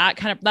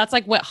that's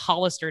like what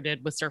Hollister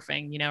did with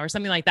surfing, or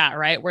something like that,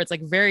 right? Where it's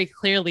like very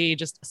clearly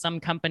just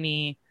some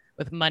company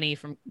with money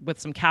with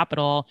some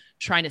capital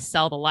trying to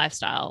sell the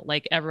lifestyle.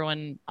 Like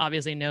everyone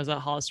obviously knows that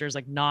Hollister is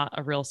like not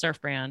a real surf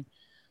brand.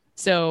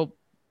 So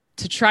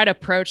to try to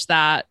approach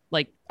that,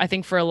 like, I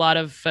think for a lot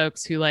of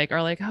folks who like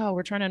are like, oh,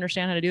 we're trying to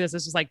understand how to do this,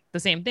 this is like the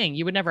same thing.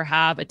 You would never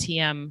have a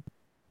TM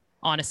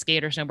on a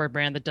skate or snowboard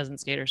brand that doesn't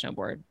skate or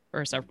snowboard,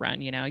 or a surf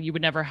brand. You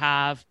would never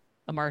have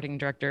a marketing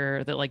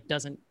director that like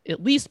doesn't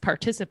at least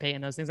participate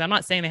in those things. I'm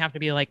not saying they have to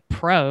be like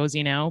pros,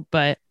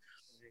 but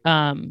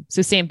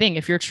so same thing.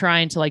 If you're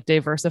trying to like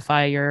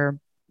diversify your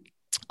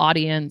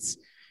audience,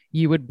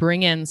 you would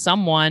bring in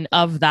someone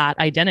of that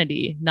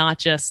identity, not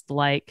just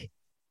like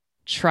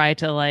try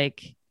to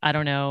like, I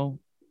don't know,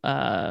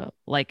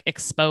 like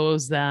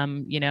expose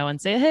them,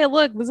 and say, hey,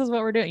 look, this is what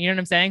we're doing. You know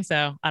what I'm saying?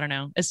 So I don't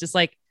know. It's just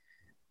like,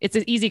 it's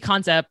an easy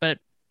concept, but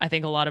I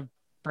think a lot of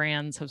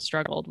brands have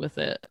struggled with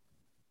it.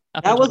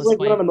 That was like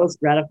one of the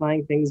most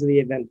gratifying things of the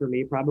event for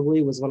me,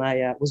 probably, was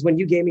when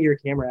you gave me your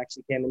camera,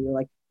 actually, Kim, and you're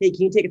like, hey,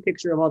 can you take a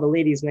picture of all the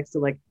ladies next to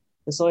like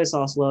the soy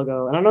sauce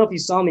logo? And I don't know if you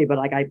saw me, but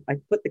like I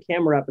put the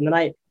camera up and then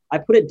I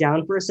put it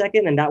down for a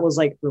second. And that was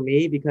like for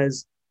me,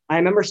 because I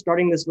remember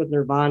starting this with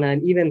Nirvana,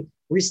 and even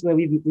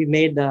recently we've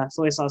made the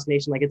Soy Sauce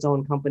Nation like its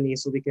own company,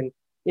 so we can,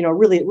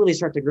 really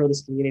start to grow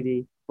this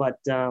community. But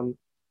I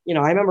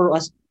remember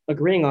us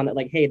agreeing on it,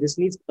 like, hey, this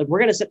needs, like, we're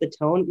going to set the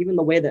tone. Even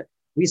the way that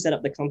we set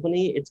up the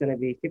company, it's going to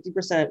be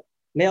 50%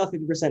 male,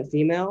 50%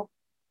 female.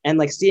 And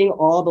like seeing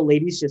all the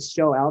ladies just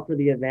show out for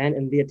the event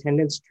and the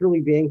attendance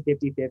truly being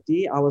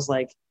 50-50, I was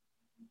like,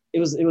 it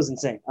was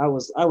insane. I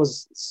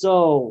was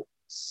so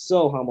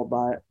humbled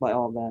by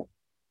all of that.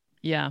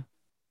 Yeah,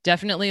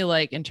 definitely.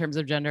 Like in terms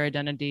of gender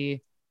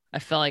identity, I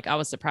felt like I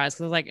was surprised,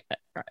 because I was like,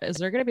 is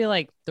there going to be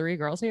like 3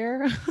 girls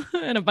here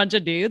and a bunch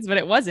of dudes? But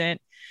it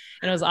wasn't.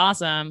 And it was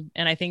awesome.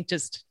 And I think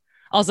just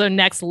also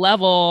next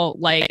level,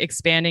 like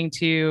expanding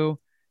to,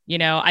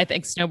 I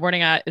think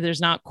snowboarding,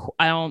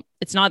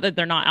 it's not that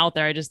they're not out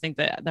there. I just think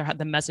that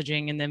the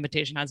messaging and the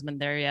invitation hasn't been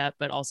there yet,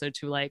 but also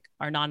to like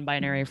our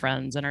non-binary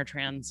friends and our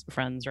trans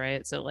friends.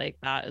 Right. So like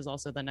that is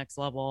also the next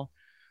level.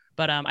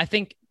 But I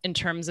think in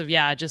terms of,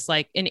 just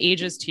like in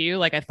ages too,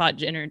 like I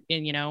thought,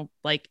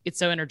 like it's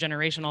so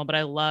intergenerational, but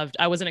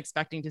I wasn't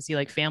expecting to see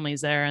like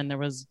families there. And there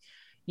was,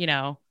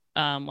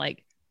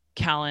 like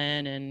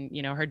Callan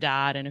and, her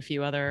dad and a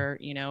few other,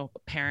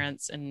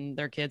 parents and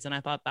their kids. And I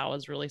thought that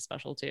was really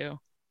special too.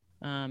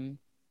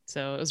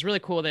 So it was really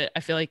cool that I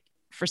feel like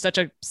for such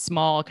a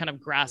small kind of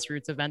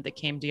grassroots event that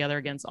came together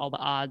against all the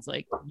odds,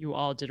 like you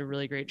all did a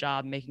really great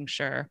job making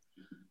sure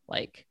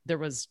like there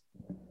was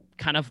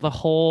kind of the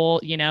whole,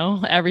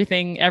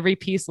 everything, every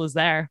piece was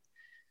there.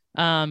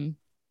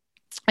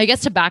 I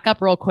guess to back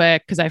up real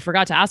quick, because I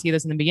forgot to ask you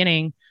this in the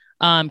beginning.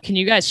 Can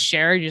you guys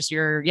share just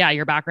your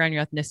background,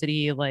 your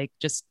ethnicity, like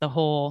just the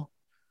whole,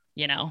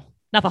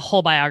 not the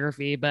whole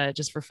biography, but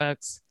just for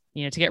folks,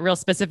 to get real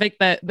specific.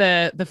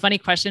 The funny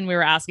question we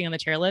were asking on the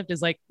chairlift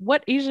is like,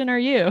 what Asian are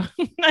you?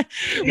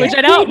 Which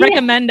I don't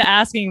recommend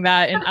asking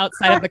that in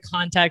outside of the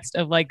context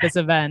of like this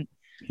event,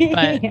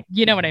 but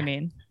you know what I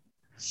mean.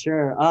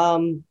 Sure.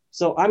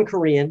 So I'm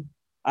Korean.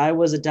 I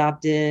was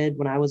adopted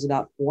when I was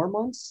about 4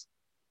 months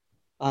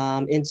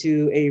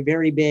into a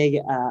very big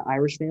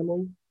Irish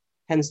family.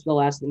 Hence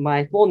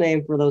my full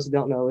name, for those who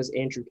don't know, is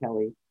Andrew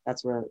Kelly.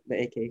 That's where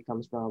the AK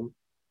comes from.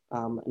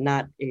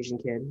 Not Asian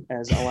kid,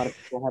 as a lot of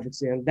people have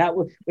assumed.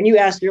 When you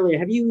asked earlier,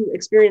 have you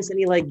experienced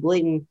any like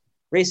blatant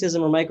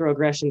racism or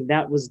microaggression?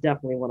 That was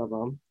definitely one of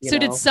them.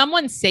 Did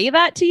someone say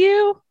that to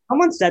you?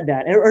 Someone said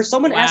that, or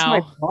someone asked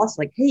my boss,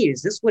 like, "Hey,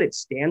 is this what it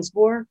stands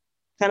for?"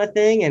 Kind of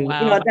thing. And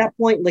at that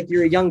point, like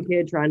you're a young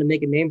kid trying to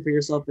make a name for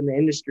yourself in the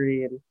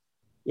industry, and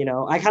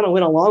I kind of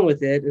went along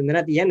with it. And then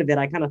at the end of it,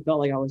 I kind of felt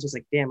like I was just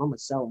like, damn, I'm a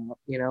sellout,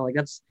 like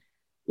that's,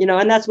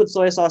 and that's what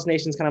Soy Sauce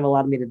Nation's kind of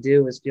allowed me to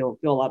do, is feel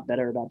a lot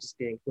better about just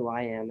being who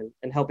I am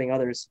and helping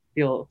others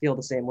feel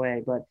the same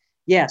way. But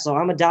yeah, so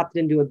I'm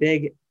adopted into a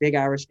big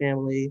Irish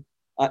family.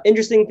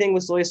 Interesting thing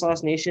with Soy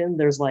Sauce Nation,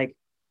 there's like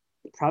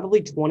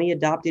probably 20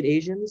 adopted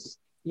Asians,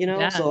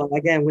 Yeah. So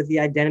again, with the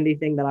identity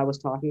thing that I was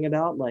talking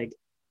about, like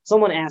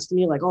someone asked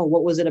me like, oh,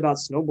 what was it about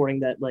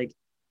snowboarding that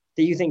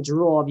you think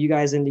drew all of you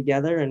guys in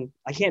together? And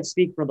I can't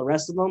speak for the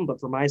rest of them, but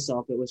for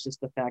myself, it was just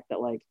the fact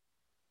that like,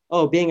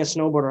 oh, being a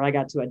snowboarder, I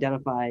got to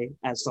identify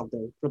as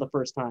something for the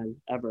first time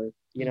ever,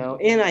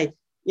 and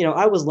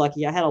I was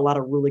lucky. I had a lot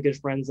of really good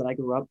friends that I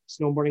grew up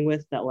snowboarding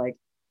with that like,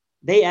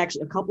 they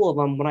actually, a couple of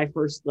them,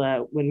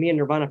 when me and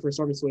Nirvana first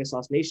started Soy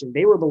Sauce Nation,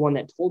 they were the one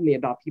that told me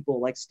about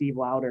people like Steve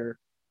Lauder,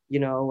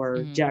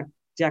 or Jack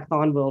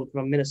Thonville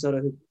from Minnesota,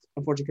 who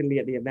unfortunately couldn't be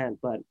at the event.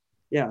 But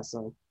yeah,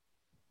 so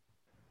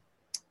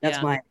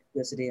that's my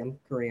ethnicity. I'm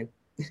Korean.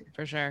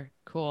 For sure.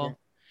 Cool.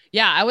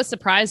 Yeah, I was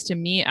surprised to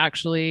meet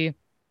actually,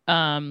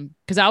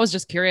 because I was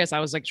just curious.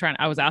 I was like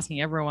I was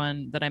asking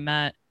everyone that I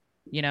met,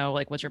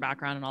 like what's your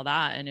background and all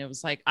that. And it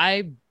was like,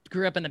 I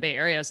grew up in the Bay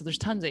Area, so there's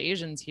tons of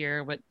Asians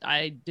here, but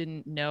I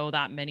didn't know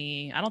that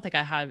many. I don't think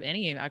I have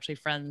any actually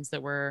friends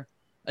that were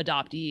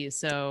adoptees.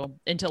 So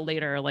until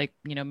later, like,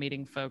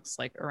 meeting folks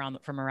like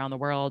from around the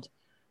world.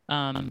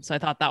 So I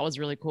thought that was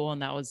really cool.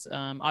 And that was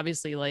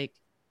obviously like,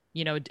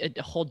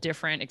 a whole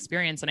different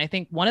experience. And I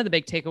think one of the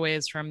big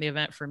takeaways from the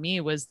event for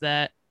me was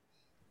that,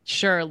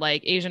 sure,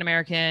 like Asian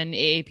American,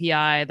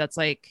 AAPI, that's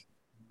like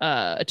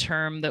a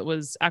term that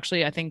was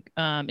actually, I think,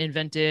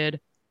 invented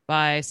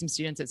by some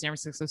students at San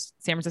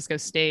Francisco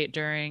State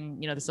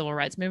during, the civil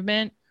rights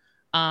movement,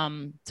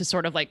 to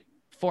sort of like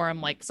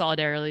form like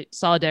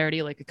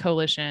solidarity, like a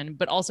coalition,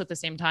 but also at the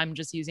same time,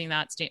 just using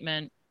that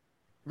statement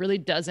really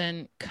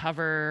doesn't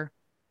cover,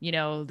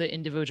 the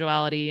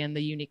individuality and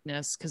the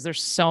uniqueness, because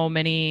there's so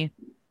many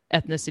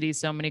ethnicities,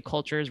 so many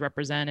cultures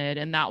represented.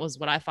 And that was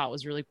what I thought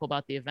was really cool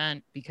about the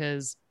event,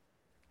 because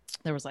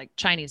there was like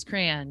Chinese,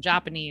 Korean,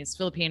 Japanese,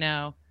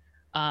 Filipino,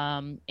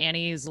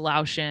 Annie's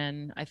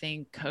Laotian, I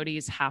think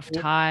Cody's half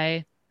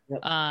Thai.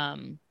 Yep.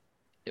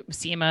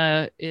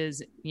 Seema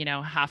is,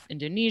 half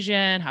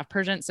Indonesian, half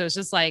Persian. So it's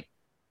just like,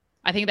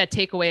 I think that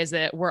takeaway is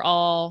that we're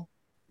all,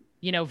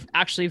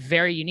 actually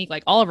very unique.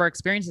 Like all of our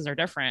experiences are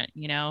different,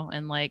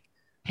 and like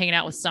hanging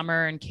out with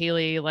Summer and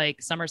Kaylee,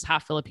 like Summer's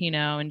half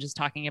Filipino, and just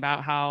talking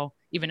about how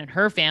even in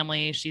her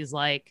family, she's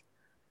like,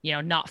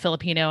 not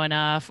Filipino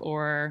enough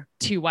or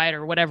too white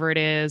or whatever it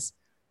is.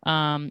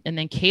 And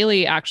then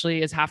Kaylee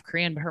actually is half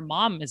Korean, but her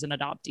mom is an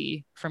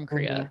adoptee from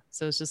Korea. Mm-hmm.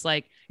 So it's just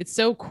like, it's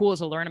so cool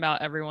to learn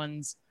about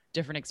everyone's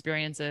different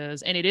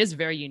experiences. And it is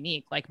very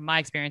unique. Like my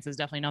experience is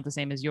definitely not the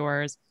same as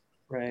yours.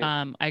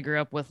 Right. I grew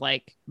up with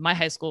like, my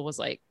high school was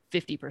like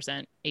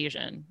 50%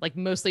 Asian, like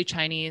mostly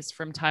Chinese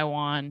from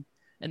Taiwan,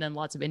 and then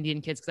lots of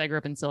Indian kids, because I grew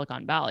up in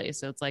Silicon Valley.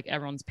 So it's like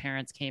everyone's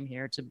parents came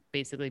here to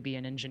basically be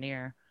an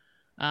engineer.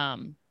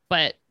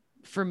 But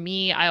for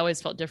me, I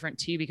always felt different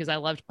too, because I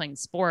loved playing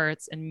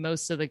sports, and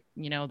most of the,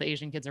 the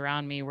Asian kids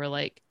around me were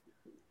like,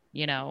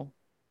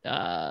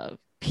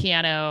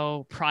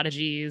 piano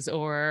prodigies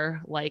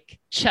or like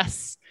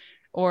chess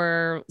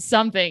or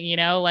something,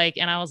 like,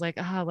 and I was like,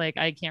 like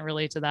I can't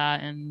relate to that,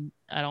 and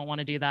I don't want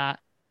to do that.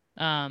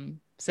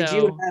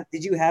 So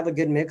did you have a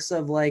good mix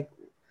of like,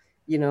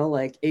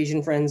 like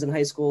Asian friends in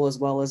high school, as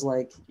well as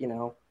like,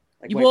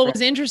 like well, it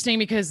was interesting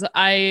because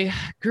I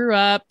grew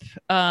up,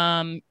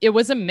 it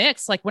was a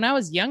mix. Like when I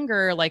was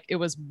younger, like it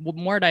was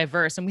more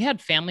diverse, and we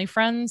had family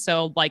friends.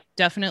 So like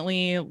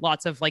definitely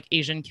lots of like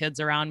Asian kids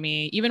around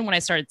me. Even when I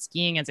started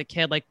skiing as a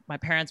kid, like my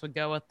parents would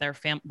go with their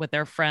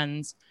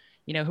friends,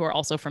 who are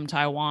also from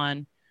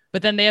Taiwan,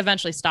 but then they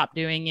eventually stopped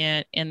doing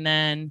it. And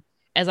then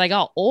as I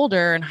got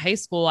older in high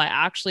school, I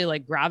actually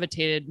like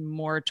gravitated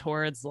more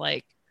towards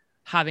like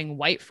having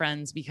white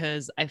friends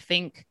because I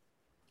think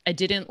I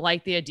didn't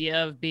like the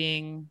idea of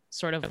being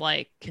sort of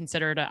like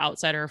considered an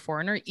outsider or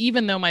foreigner,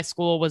 even though my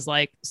school was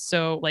like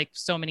so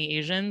many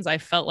Asians. I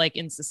felt like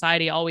in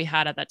society, all we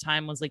had at that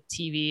time was like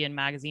TV and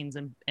magazines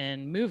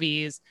and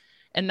movies,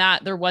 and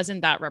that there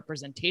wasn't that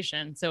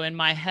representation. So in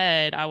my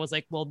head, I was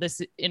like, well,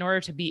 this, in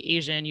order to be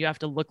Asian, you have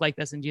to look like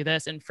this and do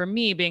this. And for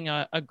me, being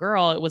a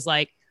girl, it was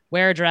like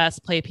wear a dress,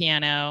 play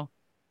piano,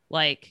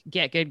 like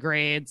get good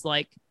grades,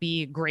 like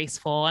be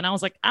graceful. And I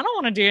was like, I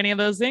don't want to do any of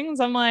those things.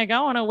 I'm like,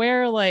 I want to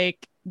wear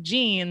like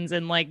jeans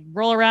and like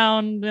roll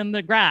around in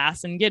the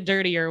grass and get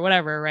dirty or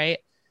whatever, right?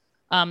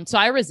 So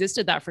I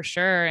resisted that for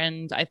sure.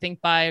 And I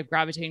think by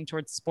gravitating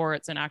towards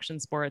sports and action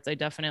sports, I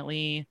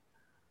definitely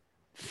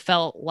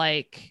felt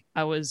like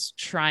I was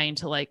trying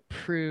to like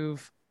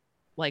prove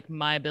like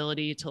my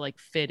ability to like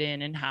fit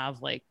in and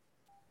have like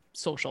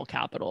social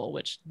capital,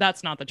 which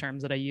that's not the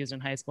terms that I used in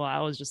high school.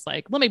 I was just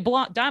like, let me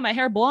dye my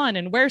hair blonde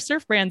and wear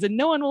surf brands and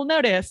no one will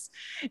notice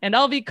and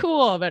I'll be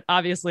cool. But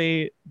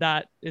obviously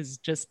that is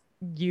just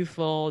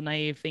youthful,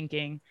 naive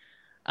thinking.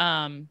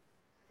 Um,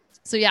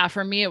 so yeah,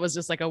 for me, it was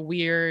just like a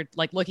weird,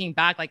 like looking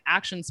back, like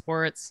action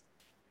sports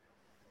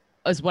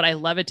is what I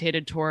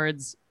levitated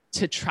towards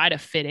to try to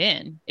fit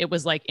in. It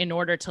was like in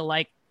order to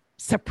like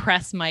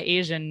suppress my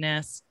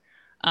Asianness.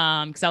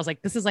 Cause I was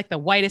like, this is like the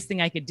whitest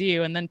thing I could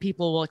do. And then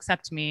people will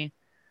accept me.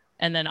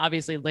 And then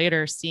obviously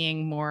later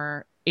seeing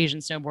more Asian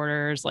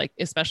snowboarders, like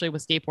especially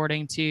with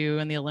skateboarding too,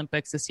 in the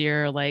Olympics this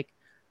year, like,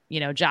 you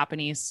know,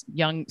 Japanese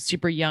young,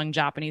 super young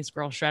Japanese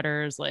girl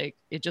shredders, like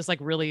it just like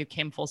really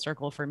came full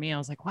circle for me. I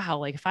was like, wow,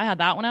 like if I had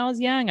that when I was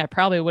young, I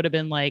probably would have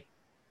been like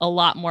a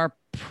lot more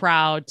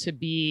proud to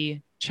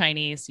be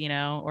Chinese, you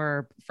know,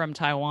 or from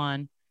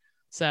Taiwan.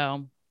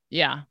 So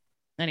yeah.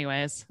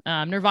 Anyways,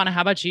 Nirvana,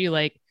 how about you?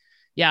 Like,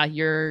 yeah,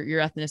 your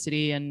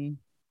ethnicity and,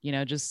 you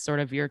know, just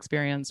sort of your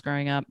experience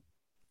growing up.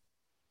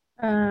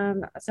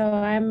 So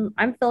I'm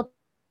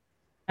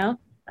Filipino,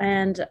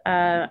 and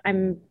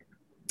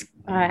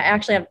I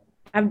actually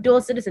have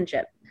dual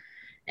citizenship,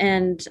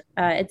 and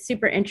it's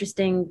super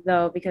interesting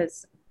though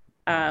because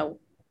uh,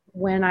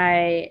 when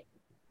I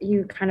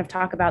you kind of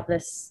talk about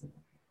this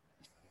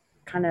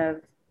kind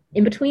of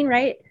in between,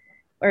 right?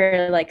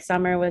 Or like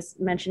Summer was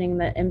mentioning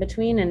the in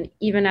between, and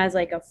even as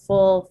like a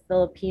full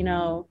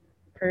Filipino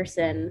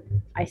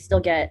person, I still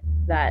get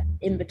that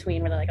in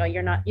between where they're like, oh,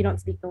 you don't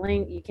speak the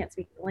language, you can't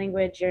speak the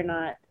language, you're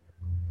not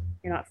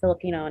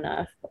Filipino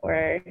enough,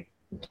 or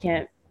you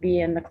can't be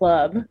in the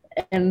club,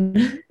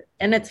 and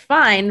and it's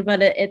fine,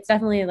 but it's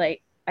definitely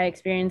like I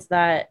experienced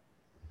that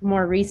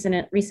more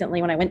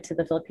recently when I went to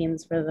the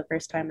Philippines for the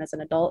first time as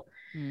an adult,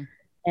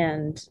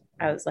 and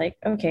I was like,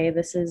 okay,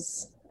 this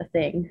is a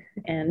thing,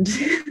 and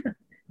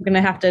I'm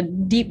gonna have to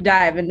deep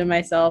dive into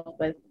myself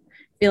with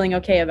feeling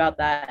okay about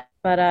that.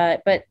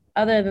 But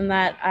other than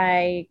that,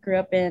 I grew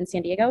up in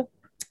San Diego.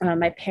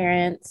 My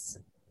parents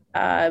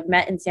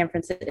met in San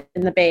Francisco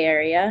in the Bay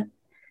Area,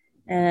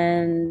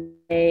 and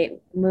they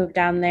moved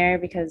down there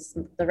because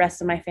the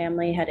rest of my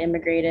family had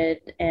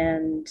immigrated,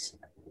 and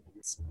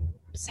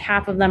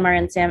half of them are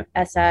in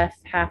SF,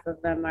 half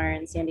of them are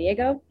in San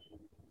Diego.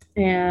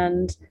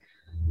 And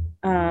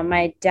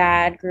my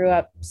dad grew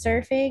up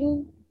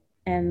surfing,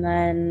 and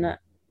then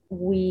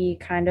we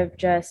kind of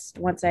just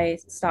once I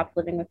stopped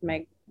living with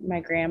my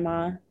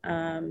grandma,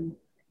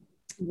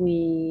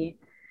 we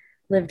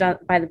lived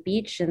by the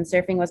beach, and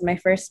surfing was my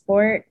first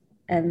sport.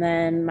 And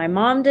then my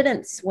mom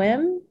didn't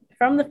swim,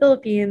 from the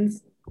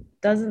Philippines,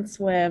 doesn't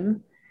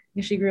swim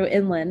because she grew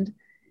inland.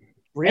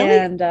 Really?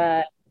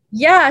 And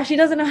yeah, she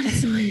doesn't know how to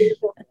swim.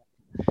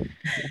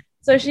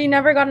 So she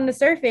never got into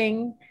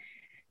surfing.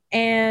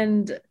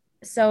 And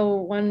so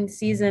one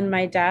season,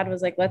 my dad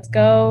was like, let's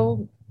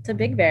go to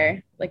Big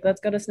Bear. Like, let's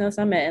go to Snow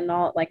Summit. And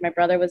all, like, my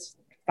brother was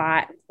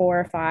 4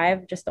 or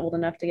 5, just old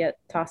enough to get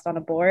tossed on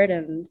a board.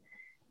 And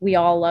we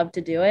all loved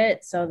to do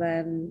it. So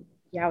then,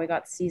 yeah, we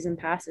got season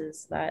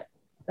passes that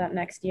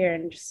next year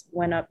and just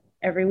went up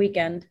every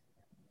weekend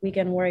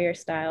warrior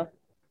style.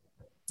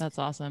 That's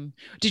awesome.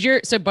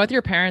 So both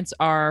your parents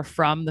are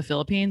from the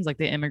Philippines, like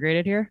they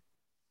immigrated here?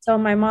 So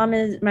my mom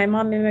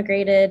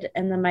immigrated,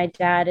 and then my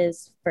dad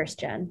is first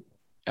gen.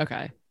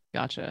 Okay.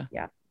 Gotcha.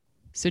 Yeah.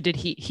 So did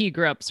he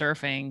grew up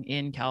surfing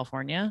in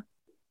California?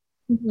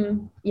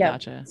 Mm-hmm. Yeah.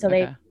 Gotcha. So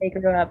okay. they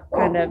grew up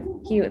kind of,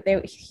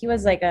 he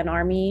was like an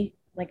army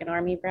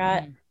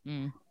brat.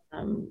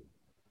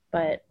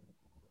 But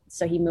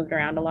so he moved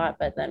around a lot,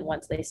 but then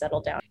once they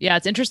settled down. Yeah,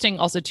 it's interesting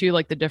also too,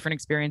 like the different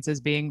experiences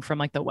being from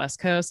like the West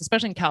Coast,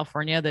 especially in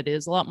California, that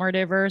is a lot more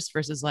diverse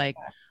versus like,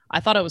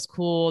 I thought it was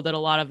cool that a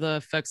lot of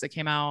the folks that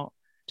came out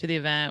to the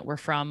event were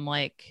from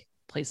like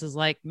places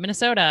like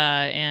Minnesota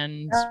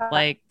and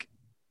like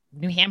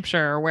New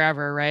Hampshire or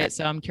wherever, right?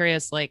 So I'm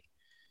curious, like,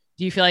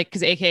 do you feel like,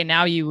 because AK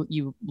now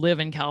you live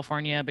in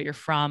California, but you're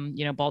from,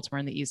 you know, Baltimore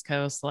and the East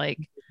Coast,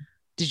 like,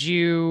 do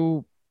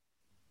you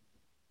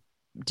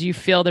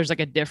feel there's like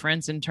a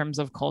difference in terms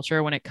of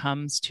culture when it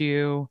comes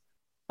to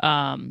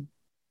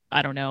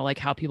I don't know, like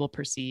how people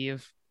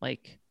perceive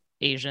like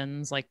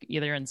Asians, like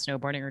either in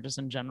snowboarding or just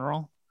in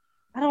general?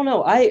 I don't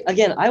know.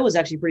 I was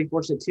actually pretty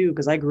fortunate too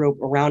because I grew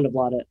up around a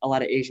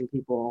lot of Asian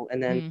people,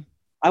 and then Mm,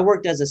 I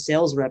worked as a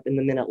sales rep in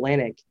the Mid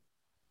Atlantic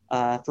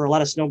for a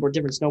lot of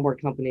different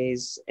snowboard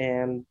companies,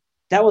 and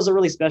that was a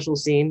really special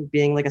scene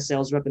being like a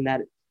sales rep in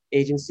that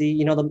agency.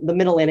 You know, the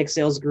Mid Atlantic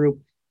sales group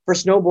for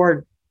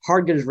snowboard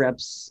hard goods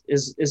reps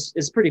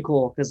is pretty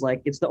cool because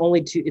like it's the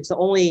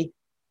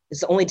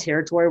only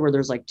territory where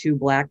there's like two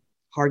black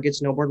hard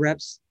goods snowboard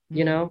reps.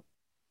 You mm, know,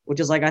 which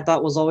is like I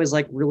thought was always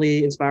like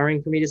really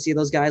inspiring for me to see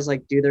those guys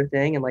like do their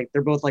thing, and like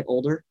they're both like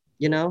older,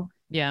 you know.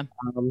 yeah.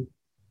 Um,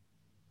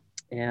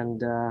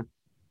 and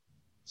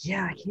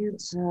yeah, I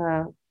can't.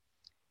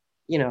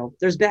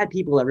 There's bad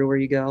people everywhere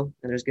you go,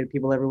 and there's good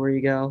people everywhere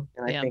you go.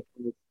 And I Yeah. think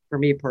for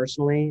me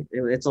personally,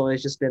 it's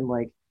always just been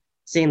like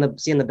seeing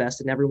the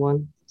best in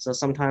everyone. So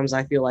sometimes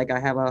I feel like I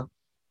kind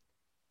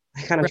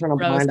of turn a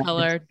blind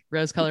eye.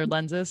 Rose colored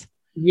lenses.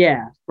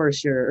 Yeah, for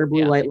sure. Or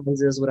blue Yeah. light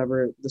lenses,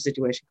 whatever the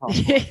situation calls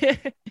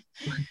for.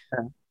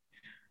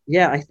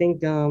 Yeah, I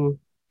think I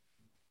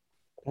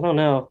don't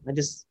know.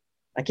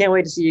 I can't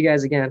wait to see you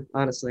guys again,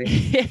 honestly.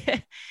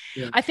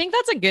 Yeah. I think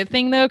that's a good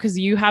thing though, because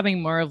you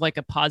having more of like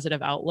a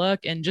positive outlook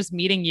and just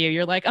meeting you,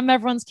 you're like, I'm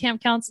everyone's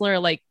camp counselor.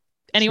 Like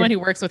anyone who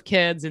works with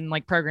kids and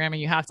like programming,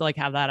 you have to like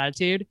have that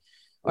attitude.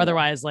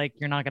 Otherwise, like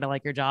you're not gonna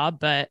like your job.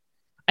 But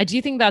I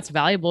do think that's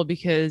valuable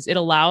because it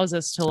allows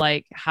us to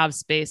like have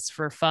space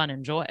for fun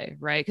and joy,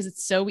 right? Because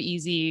it's so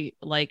easy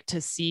like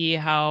to see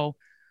how,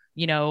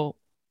 you know,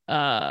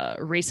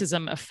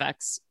 racism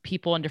affects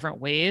people in different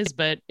ways,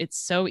 but it's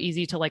so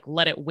easy to like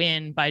let it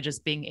win by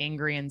just being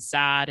angry and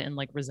sad and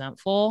like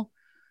resentful.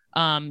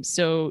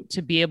 So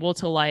to be able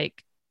to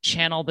like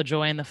channel the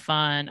joy and the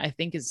fun, I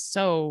think is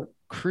so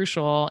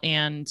crucial.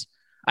 And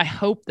I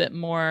hope that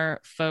more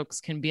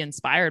folks can be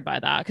inspired by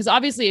that. Cause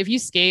obviously if you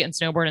skate and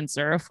snowboard and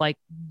surf, like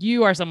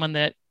you are someone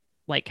that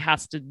like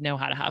has to know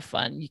how to have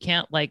fun. You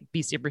can't like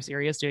be super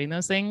serious doing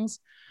those things.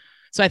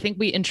 So I think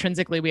we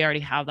intrinsically we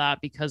already have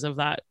that because of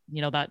that,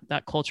 you know,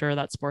 that culture,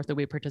 that sport that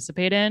we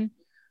participate in.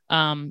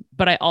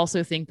 But I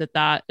also think that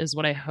that is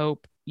what I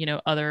hope, you know,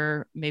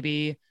 other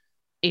maybe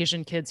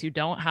Asian kids who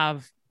don't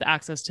have the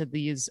access to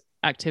these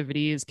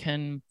activities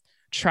can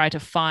try to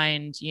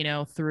find, you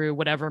know, through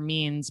whatever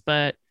means.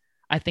 But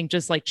I think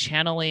just like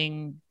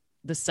channeling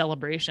the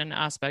celebration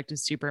aspect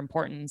is super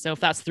important. So if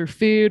that's through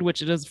food,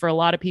 which it is for a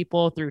lot of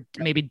people, through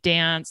maybe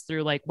dance,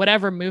 through like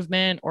whatever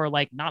movement or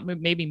like not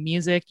maybe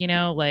music, you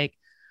know, like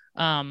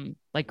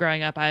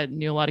growing up, I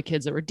knew a lot of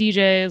kids that were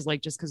DJs,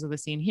 like just because of the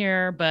scene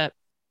here. But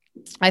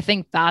I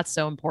think that's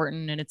so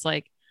important. And it's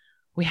like,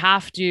 we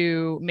have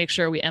to make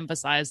sure we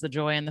emphasize the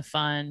joy and the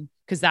fun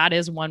because that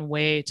is one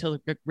way to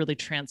really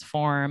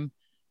transform,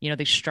 you know,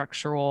 these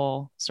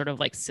structural sort of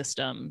like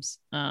systems.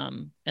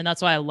 And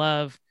that's why I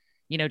love,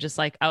 you know, just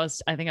like I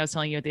think I was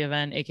telling you at the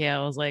event, aka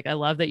I was like, I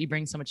love that you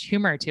bring so much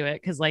humor to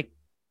it because like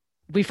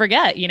we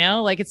forget, you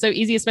know, like it's so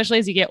easy, especially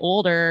as you get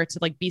older, to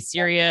like be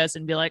serious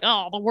and be like,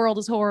 oh, the world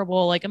is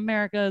horrible, like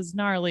America is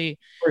gnarly.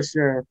 For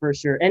sure, for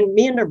sure. And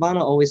me and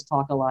Nirvana always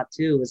talk a lot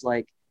too, is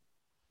like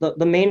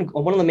the main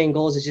one of the main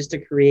goals is just to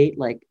create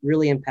like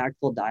really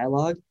impactful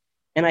dialogue.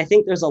 And I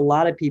think there's a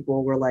lot of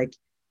people where like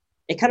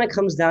it kind of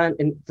comes down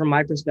in from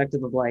my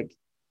perspective of like,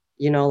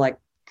 like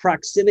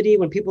proximity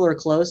when people are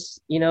close,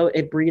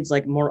 it breeds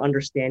like more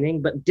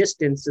understanding, but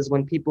distance is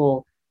when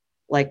people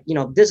like,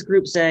 this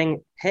group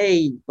saying,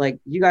 hey, like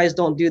you guys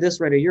don't do this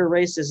right or you're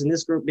racist, and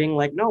this group being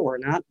like, no, we're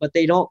not, but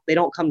they don't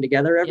come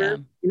together ever,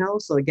 Yeah.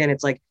 So again,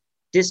 it's like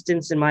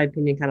distance, in my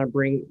opinion, kind of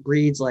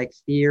breeds like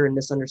fear and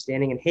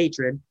misunderstanding and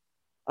hatred,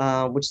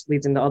 which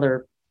leads into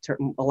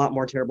a lot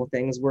more terrible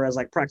things. Whereas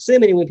like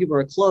proximity, when people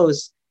are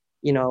close,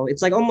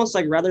 it's like almost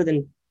like rather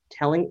than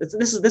telling,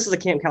 this is a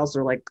camp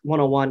counselor like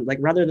 101, like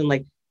rather than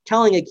like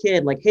telling a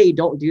kid like, hey,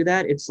 don't do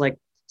that, it's like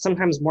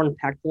sometimes more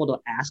impactful to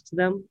ask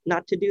them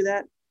not to do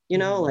that,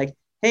 like,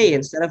 hey,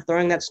 instead of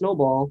throwing that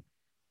snowball,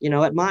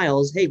 at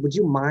Miles, hey, would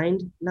you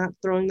mind not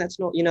throwing that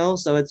snow,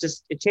 so it's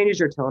just, it changes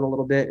your tone a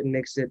little bit and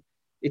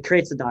it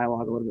creates the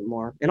dialogue a little bit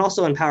more, and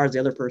also empowers the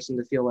other person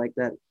to feel like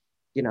that,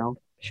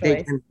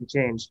 they can be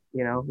changed,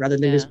 rather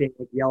than just being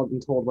like yelled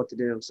and told what to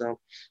do. So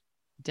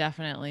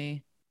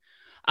Definitely.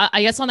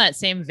 I guess on that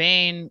same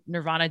vein,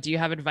 Nirvana, do you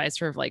have advice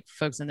for like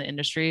folks in the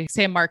industry?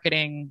 Say a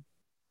marketing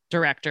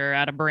director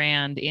at a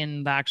brand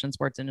in the action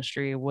sports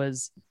industry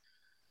was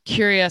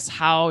curious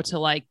how to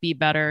like be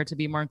better, to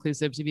be more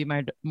inclusive, to be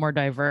more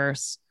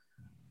diverse.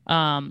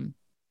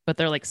 But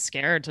they're like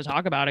scared to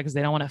talk about it because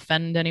they don't want to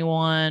offend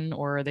anyone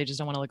or they just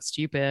don't want to look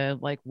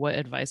stupid. Like, what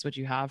advice would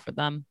you have for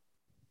them?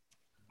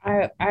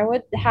 I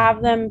would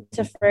have them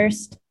to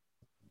first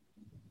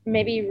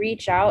maybe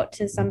reach out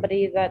to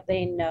somebody that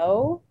they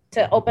know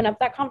to open up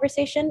that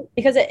conversation,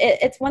 because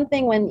it's one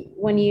thing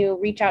when you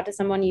reach out to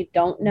someone you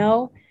don't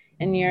know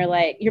and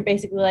you're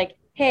basically like,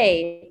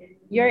 hey,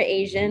 you're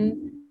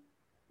Asian,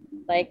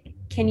 like,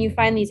 can you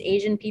find these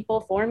Asian people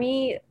for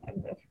me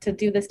to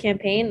do this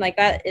campaign? Like,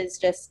 that is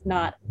just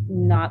not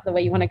the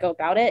way you want to go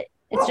about it.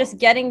 It's just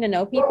getting to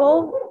know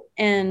people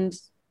and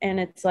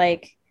it's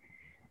like,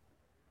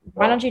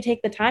 why don't you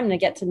take the time to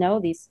get to know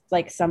these,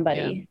 like,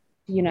 somebody,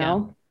 you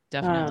know?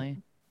 Definitely.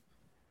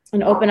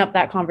 And open up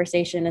that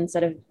conversation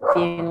instead of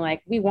being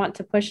like, we want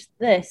to push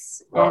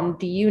this, and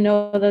do you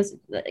know those?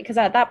 Because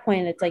at that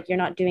point it's like you're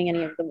not doing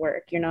any of the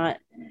work, you're not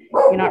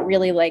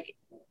really like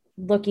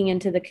looking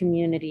into the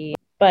community.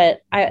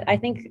 But I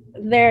think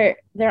there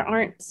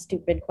aren't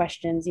stupid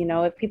questions, you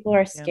know. If people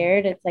are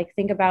scared, it's like,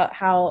 think about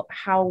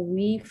how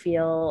we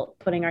feel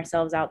putting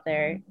ourselves out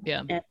there.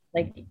 And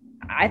like,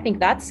 I think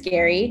that's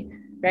scary,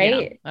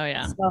 right? Oh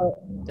yeah.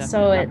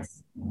 So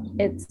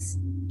it's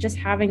just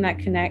having that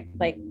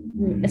like,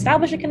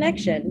 establish a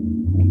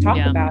connection, talk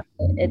about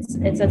it.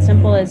 It's as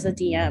simple as a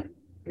DM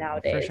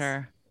nowadays. For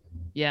sure.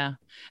 Yeah.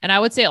 And I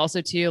would say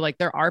also too, like,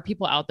 there are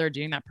people out there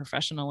doing that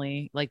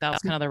professionally. Like, that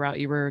was kind of the route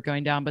you were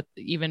going down, but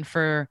even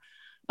for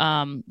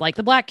like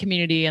the Black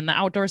community and the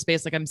outdoor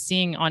space, like, I'm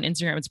seeing on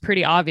Instagram, it's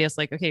pretty obvious.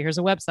 Like, okay, here's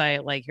a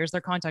website, like, here's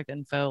their contact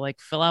info, like,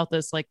 fill out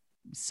this, like,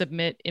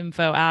 submit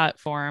info at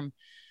form.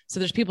 So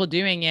there's people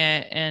doing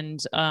it,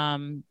 and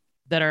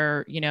that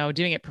are, you know,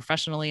 doing it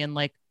professionally, and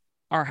like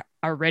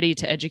are ready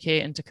to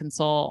educate and to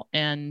consult.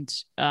 And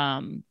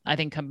I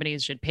think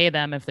companies should pay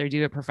them if they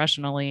do it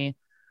professionally.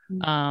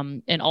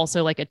 And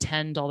also, like,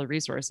 attend all the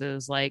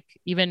resources, like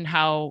even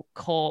how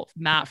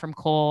Matt from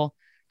Cole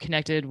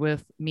connected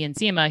with me and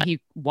Seema. He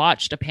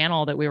watched a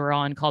panel that we were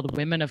on called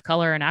Women of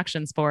Color in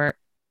Action Sport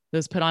that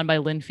was put on by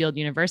Linfield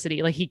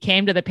University. Like, he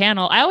came to the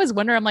panel. I always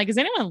wonder, I'm like, is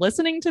anyone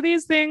listening to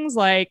these things?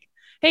 Like,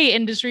 hey,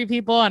 industry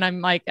people. And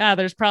I'm like,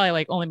 there's probably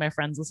like only my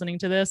friends listening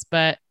to this,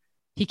 but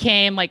he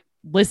came, like,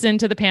 listened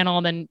to the panel,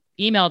 and then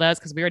emailed us,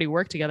 because we already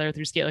worked together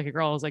through Skate Like a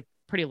Girl. It was like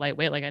pretty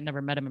lightweight. Like, I'd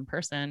never met him in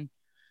person.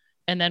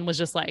 And then was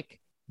just like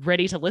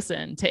ready to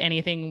listen to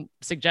anything,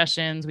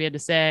 suggestions we had to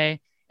say.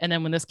 And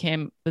then when this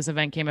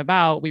event came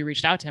about, we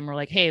reached out to him. We're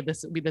like, hey,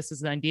 this is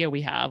the idea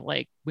we have.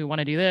 Like, we want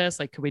to do this.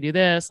 Like, could we do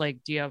this?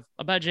 Like, do you have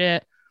a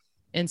budget?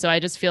 And so I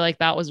just feel like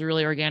that was a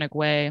really organic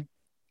way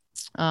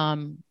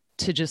to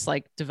just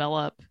like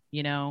develop,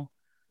 you know,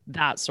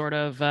 that sort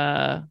of,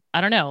 I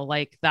don't know,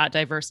 like that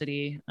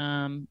diversity,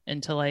 and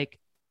to like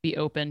be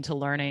open to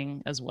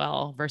learning as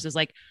well, versus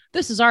like,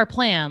 this is our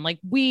plan. Like,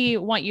 we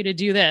want you to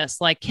do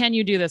this. Like, can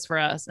you do this for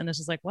us? And it's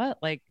just like, what?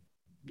 Like,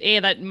 A,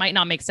 that might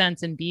not make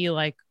sense. And B,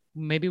 like,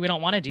 maybe we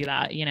don't want to do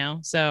that, you know?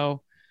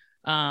 So,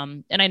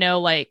 and I know,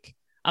 like,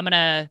 I'm going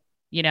to,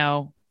 you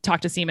know,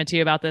 talk to Seema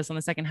too about this on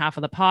the second half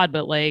of the pod,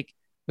 but like,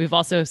 we've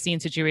also seen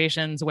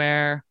situations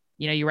where,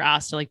 you know, you were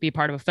asked to like be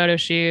part of a photo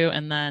shoot,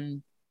 and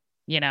then,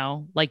 you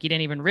know, like, you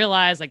didn't even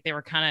realize, like, they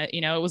were kind of,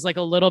 you know, it was like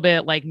a little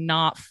bit like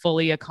not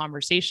fully a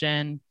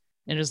conversation,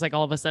 and just like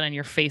all of a sudden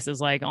your face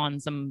is like on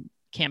some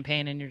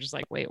campaign, and you're just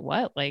like, wait,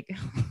 what? Like,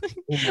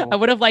 I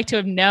would have liked to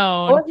have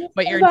known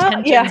what your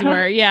intentions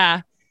were.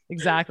 Yeah,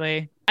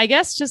 exactly. I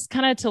guess just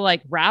kind of to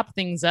like wrap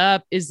things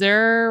up, is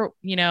there,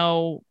 you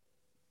know,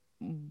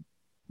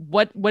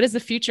 what is the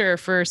future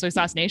for Soy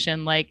Sauce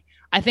Nation? Like,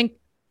 I think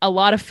a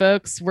lot of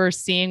folks were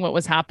seeing what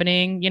was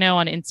happening, you know,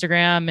 on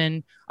Instagram.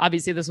 And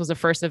obviously this was the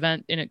first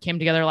event and it came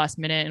together last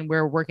minute, and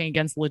we're working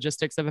against the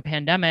logistics of a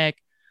pandemic.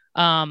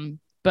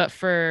 But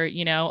for,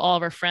 you know, all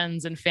of our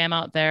friends and fam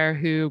out there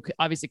who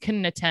obviously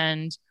couldn't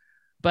attend,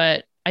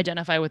 but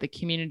identify with the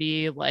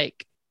community,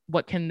 like,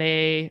 what can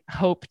they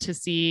hope to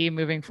see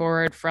moving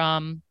forward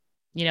from,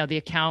 you know, the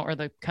account or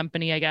the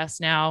company, I guess,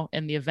 now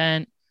in the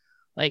event?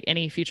 Like,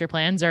 any future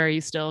plans, or are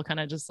you still kind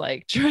of just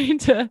like trying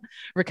to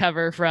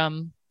recover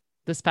from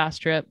this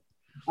past trip?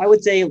 I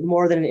would say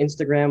more than an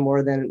Instagram,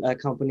 more than a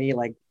company,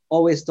 like,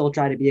 always still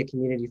try to be a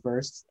community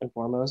first and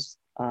foremost.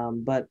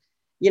 But,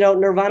 you know,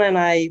 Nirvana and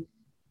I,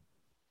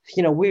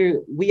 you know,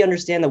 we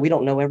understand that we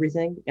don't know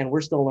everything, and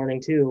we're still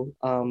learning too.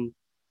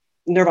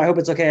 Nirvana, I hope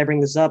it's okay I bring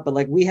this up, but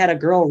like, we had a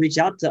girl reach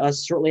out to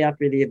us shortly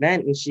after the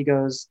event, and she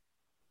goes,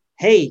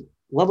 hey,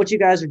 love what you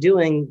guys are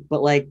doing,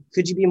 but like,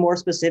 could you be more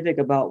specific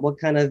about what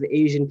kind of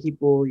Asian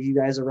people you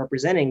guys are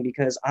representing?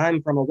 Because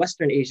I'm from a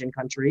Western Asian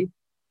country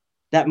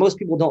that most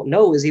people don't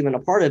know is even a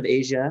part of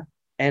Asia.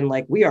 And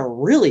like, we are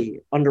really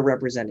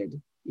underrepresented,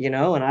 you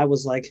know? And I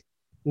was like,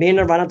 me and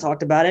Nirvana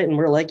talked about it, and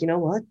we're like, you know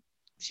what?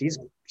 She's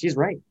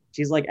right.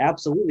 She's like,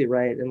 absolutely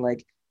right. And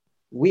like,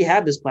 we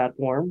have this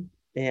platform.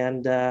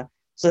 And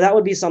so that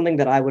would be something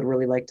that I would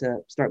really like to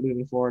start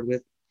moving forward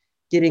with,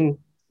 getting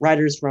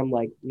writers from,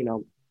 like, you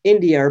know,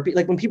 India, or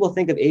like, when people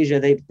think of Asia,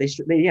 they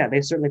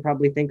certainly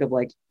probably think of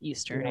like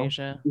Eastern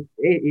Asia,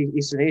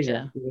 Eastern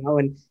Asia, you know,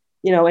 and,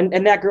 you know,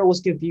 and that girl was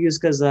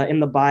confused because in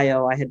the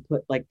bio I had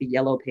put like the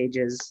Yellow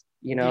Pages,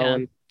 you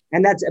know,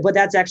 and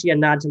that's actually a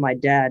nod to my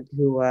dad,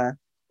 who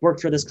worked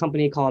for this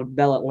company called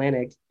Bell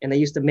Atlantic, and they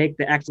used to make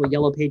the actual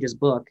Yellow Pages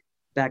book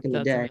back in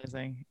the day.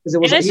 Amazing.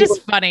 And it's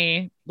just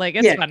funny. Like,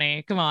 it's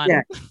funny. Come on.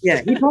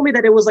 Yeah. He told me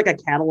that it was like a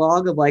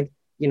catalog of, like,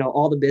 you know,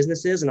 all the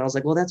businesses, and I was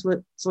like, well, that's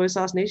what Soy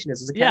Sauce Nation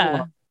is. It's a catalog.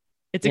 Yeah.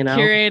 It's a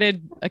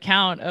curated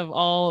account of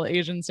all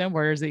Asian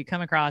snowboarders that you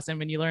come across. And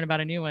when you learn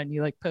about a new one,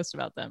 you like post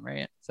about them,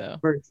 right? So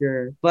for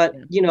sure. But,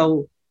 you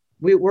know,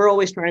 we're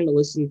always trying to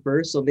listen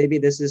first. So maybe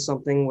this is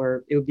something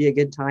where it would be a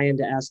good tie-in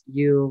to ask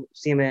you,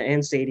 Seema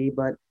and Sadie,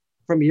 but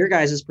from your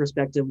guys'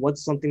 perspective,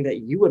 what's something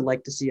that you would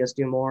like to see us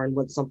do more, and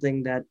what's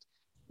something that,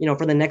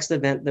 for the next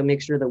event, that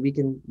make sure that we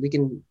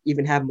can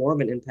even have more of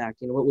an impact.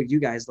 What would you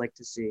guys like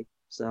to see?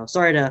 So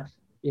sorry to,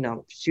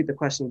 shoot the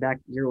question back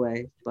your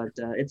way, but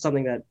it's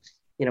something that,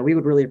 we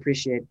would really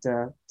appreciate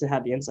to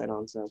have the insight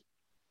on. So.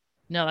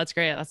 No, that's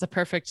great. That's a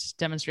perfect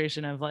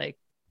demonstration of like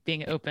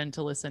being open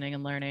to listening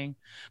and learning,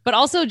 but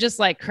also just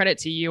like credit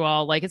to you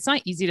all. Like, it's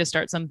not easy to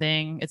start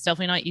something. It's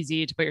definitely not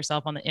easy to put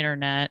yourself on the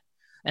internet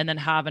and then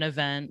have an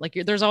event.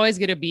 Like, there's always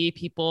going to be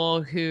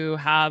people who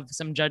have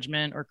some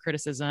judgment or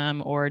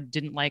criticism or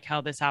didn't like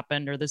how this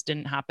happened or this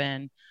didn't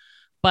happen.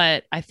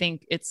 But I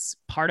think it's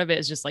part of it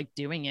is just like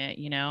doing it,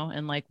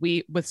 and like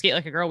we with Skate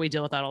Like a Girl, we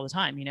deal with that all the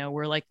time.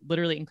 We're like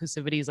literally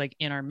inclusivity is like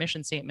in our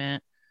mission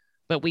statement,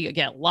 but we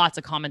get lots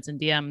of comments and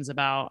DMs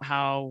about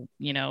how,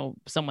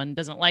 someone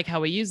doesn't like how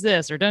we use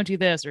this or don't do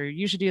this, or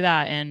you should do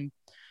that. And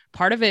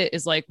part of it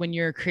is like when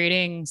you're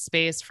creating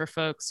space for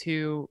folks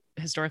who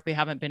historically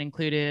haven't been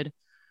included,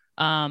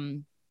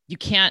 you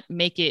can't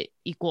make it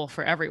equal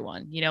for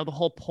everyone. The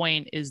whole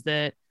point is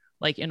that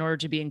like, in order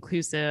to be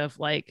inclusive,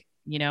 like,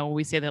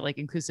 we say that like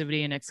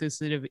inclusivity and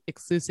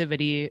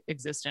exclusivity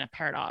exist in a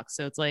paradox.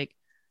 So it's like,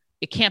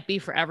 it can't be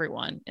for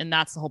everyone. And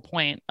that's the whole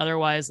point.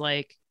 Otherwise,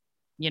 like,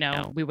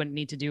 we wouldn't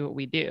need to do what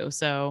we do.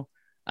 So,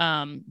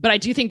 but I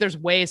do think there's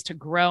ways to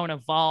grow and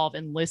evolve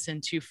and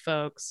listen to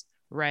folks.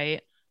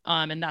 Right.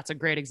 And that's a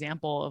great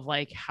example of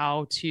like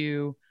how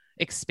to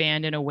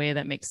expand in a way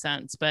that makes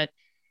sense. But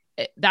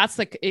that's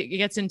like, it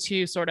gets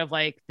into sort of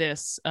like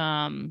this,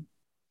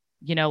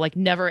 like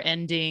never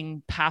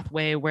ending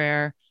pathway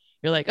where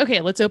you're like, okay,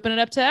 let's open it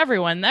up to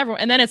everyone.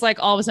 And then it's like,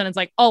 all of a sudden it's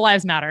like, all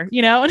lives matter,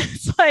 and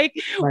it's like,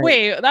 right.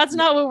 Wait, that's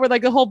not what we're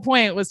like, the whole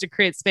point was to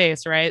create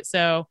space. Right.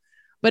 So,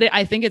 but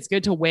I think it's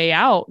good to weigh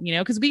out,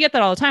 cause we get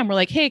that all the time. We're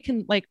like, hey,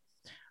 can like,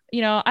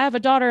 I have a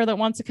daughter that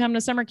wants to come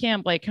to summer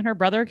camp. Like, can her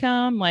brother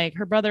come? Like,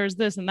 her brother is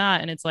this and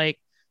that. And it's like,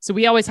 so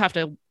we always have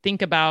to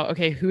think about,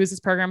 okay, who is this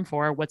program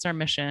for? What's our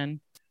mission?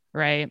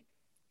 Right.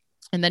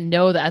 And then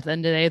know that at the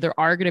end of the day, there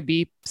are going to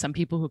be some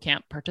people who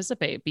can't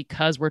participate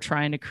because we're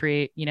trying to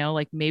create,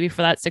 like maybe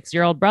for that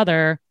 6-year-old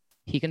brother,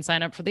 he can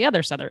sign up for the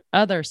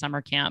other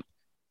summer camp,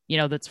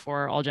 that's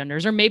for all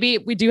genders. Or maybe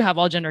we do have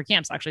all gender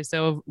camps actually.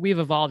 So we've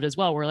evolved as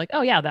well. We're like,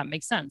 oh yeah, that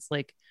makes sense.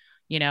 Like,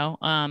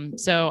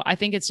 so I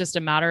think it's just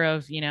a matter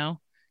of,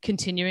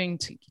 continuing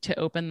to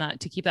open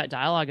that, to keep that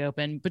dialogue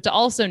open, but to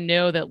also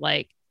know that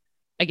like,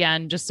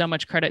 again, just so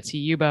much credit to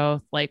you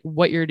both. Like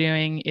what you're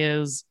doing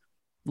is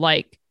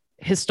like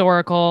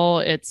historical,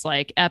 it's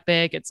like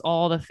epic, it's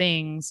all the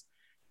things.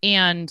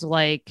 And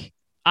like,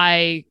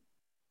 I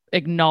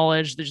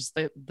acknowledge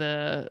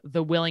the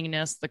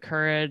willingness, the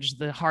courage,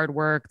 the hard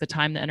work, the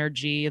time, the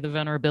energy, the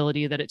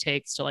vulnerability that it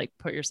takes to like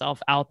put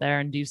yourself out there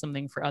and do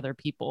something for other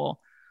people.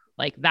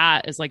 Like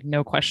that is like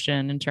no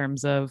question in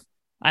terms of,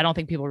 I don't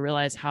think people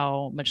realize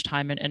how much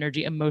time and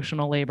energy,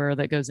 emotional labor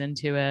that goes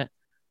into it.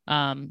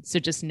 So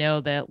just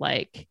know that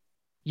like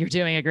you're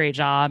doing a great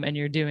job and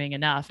you're doing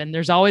enough. And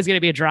there's always going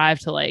to be a drive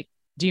to like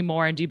do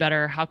more and do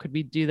better. How could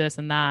we do this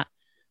and that?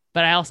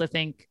 But I also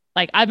think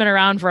like I've been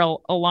around for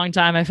a long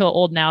time. I feel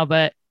old now,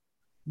 but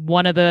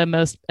one of the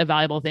most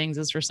valuable things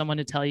is for someone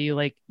to tell you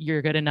like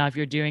you're good enough,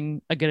 you're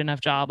doing a good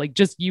enough job. Like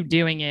just you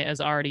doing it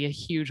is already a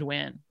huge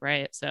win.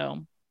 Right.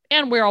 So,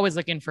 and we're always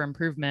looking for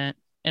improvement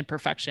and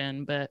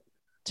perfection, but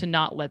to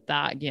not let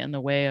that get in the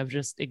way of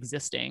just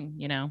existing,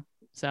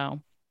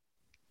 So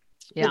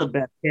yeah, the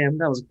best, Cam.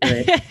 That was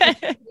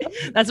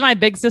great. That's my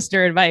big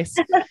sister advice.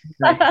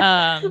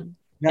 And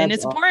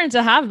it's important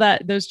to have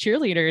those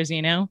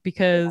cheerleaders,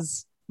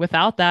 because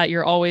without that,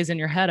 you're always in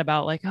your head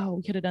about like, oh,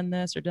 we could have done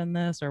this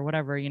or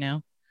whatever, Yeah,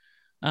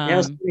 it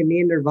was funny.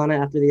 Me and Nirvana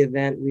after the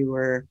event,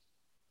 it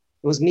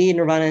was me,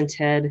 Nirvana, and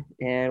Ted,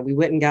 and we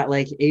went and got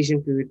like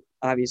Asian food,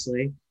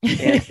 obviously. And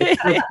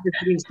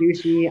eating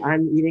sushi.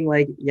 I'm eating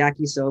like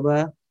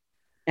yakisoba.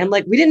 And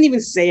like, we didn't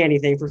even say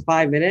anything for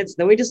 5 minutes.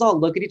 Then we just all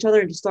look at each other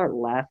and just start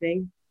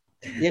laughing,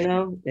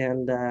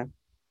 and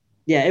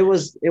yeah, it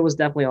was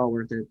definitely all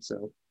worth it.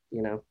 So,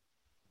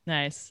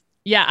 Nice.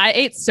 Yeah. I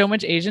ate so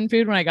much Asian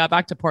food when I got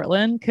back to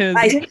Portland because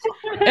it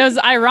was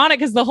ironic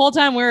because the whole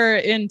time we were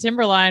in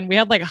Timberline, we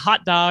had like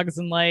hot dogs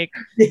and like,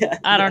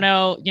 I don't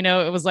know,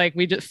 it was like,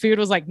 food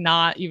was like,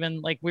 not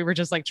even like, we were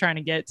just like trying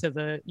to get to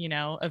the,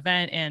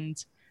 event.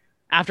 And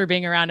after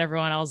being around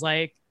everyone, I was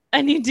like,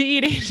 I need to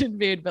eat Asian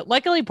food. But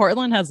luckily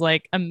Portland has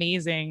like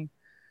amazing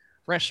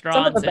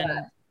restaurants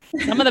and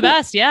some of the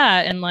best.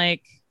 Yeah. And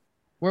like,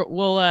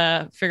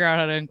 we'll figure out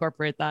how to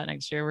incorporate that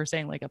next year. We're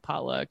saying like a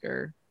potluck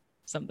or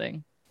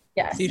something.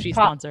 Yes. Sushi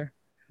sponsor.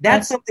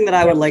 That's something that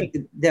I would like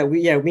to,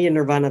 me and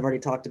Nirvana have already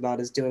talked about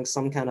is doing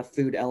some kind of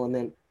food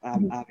element,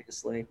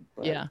 obviously.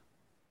 But. Yeah.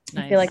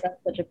 Nice. I feel like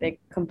that's such a big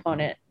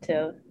component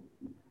too.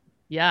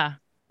 Yeah.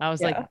 I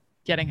was like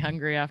getting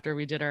hungry after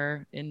we did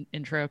our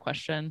intro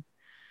question.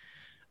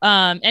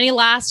 Any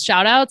last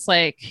shout outs?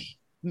 Like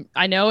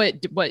I know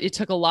it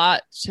took a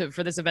lot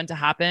for this event to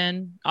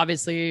happen.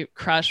 Obviously,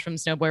 Crush from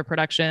Snowboard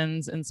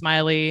Productions and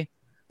Smiley,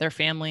 their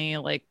family,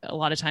 like a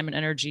lot of time and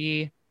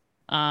energy.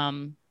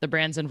 The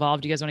brands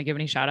involved. Do you guys want to give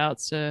any shout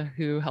outs to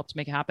who helped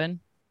make it happen?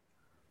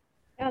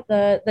 Yeah,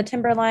 the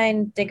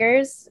Timberline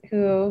Diggers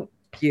who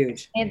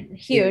Huge.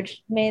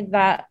 made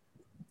that,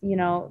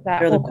 that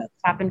They're the whole best.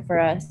 happen for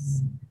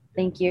us.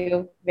 Thank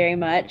you very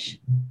much,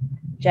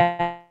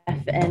 Jeff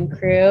and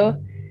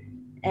crew.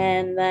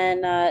 And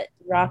then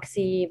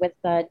Roxy with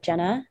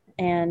Jenna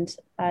and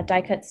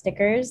Die Cut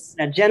Stickers.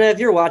 Now, Jenna, if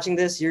you're watching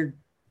this, you're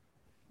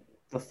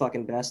the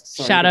fucking best.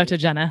 Sorry, Shout out to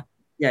Jenna.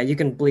 Yeah, you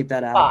can bleep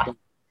that out.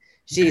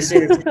 She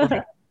seriously,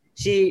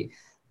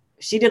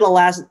 she did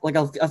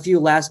a few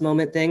last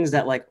moment things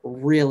that like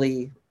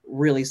really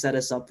set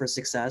us up for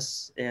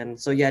success. And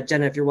so yeah,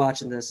 Jenna, if you're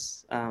watching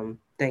this,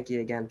 thank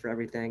you again for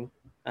everything.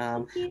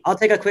 I'll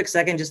take a quick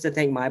second just to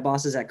thank my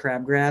bosses at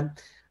Crab Grab.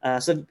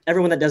 So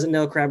everyone that doesn't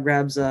know, Crab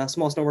Grab's a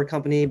small snowboard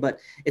company, but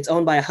it's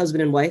owned by a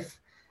husband and wife.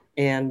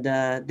 And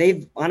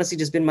they've honestly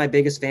just been my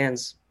biggest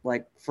fans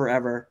like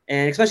forever.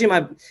 And especially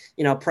my,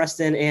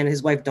 Preston and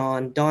his wife,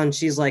 Dawn. Dawn,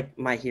 she's like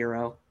my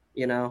hero,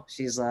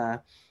 she's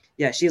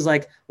she's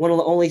like one of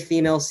the only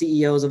female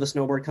CEOs of a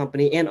snowboard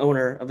company and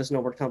owner of a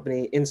snowboard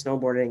company in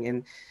snowboarding.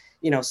 And,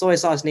 Soy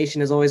Sauce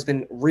Nation has always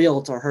been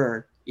real to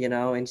her,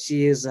 and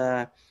she's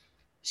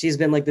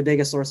been like the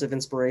biggest source of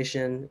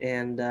inspiration,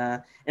 and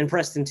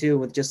Preston too,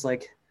 with just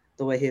like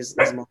the way his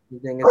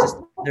marketing is just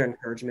their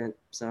encouragement.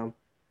 So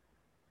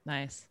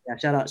nice. Yeah.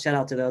 Shout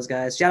out to those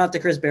guys. Shout out to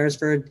Chris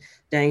Beresford,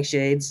 Dang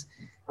Shades.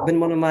 Been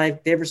one of my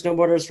favorite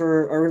snowboarders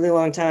for a really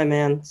long time,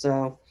 man.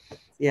 So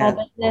yeah.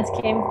 All business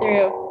came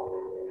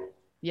through.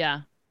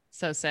 Yeah.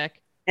 So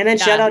sick. And then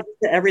shout out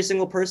to every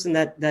single person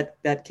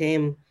that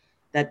came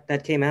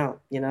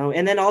out,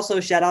 and then also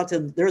shout out to,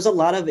 there's a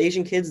lot of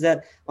Asian kids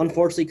that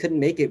unfortunately couldn't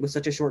make it with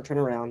such a short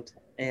turnaround.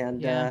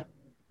 And,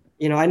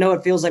 I know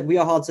it feels like we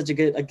all had such a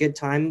good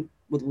time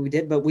with what we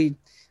did, but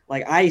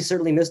I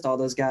certainly missed all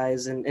those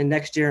guys. And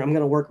next year I'm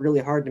going to work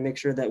really hard to make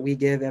sure that we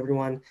give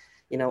everyone,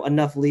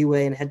 enough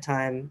leeway and head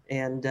time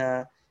and,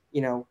 to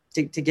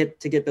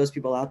get those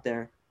people out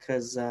there.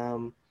 Cause,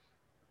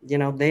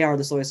 they are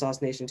the Soy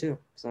Sauce Nation too.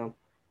 So.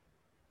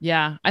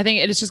 Yeah, I think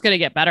it's just going to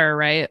get better,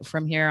 right,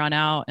 from here on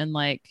out. And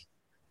like,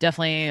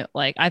 definitely,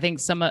 like, I think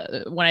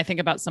when I think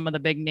about some of the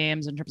big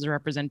names in terms of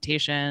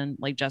representation,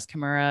 like Jess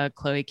Kimura,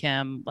 Chloe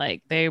Kim,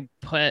 like they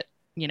put,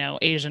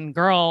 Asian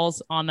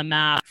girls on the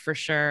map for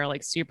sure,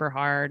 like super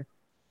hard.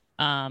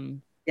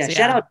 Shout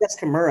out Jess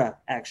Kimura,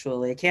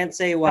 actually. I can't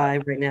say why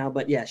right now,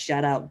 but yeah,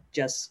 shout out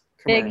Jess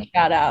Kimura.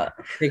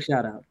 Big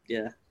shout out.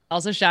 Yeah.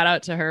 Also shout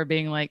out to her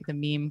being like the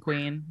meme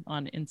queen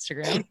on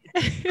Instagram.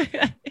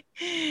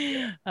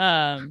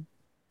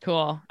 Cool.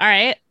 All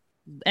right.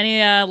 Any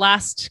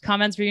last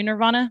comments for you,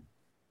 Nirvana?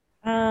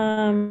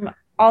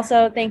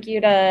 Also, thank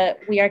you to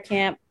We Are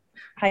Camp,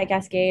 High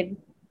Cascade.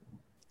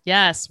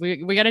 Yes, we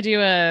got to do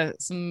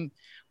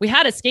we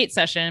had a skate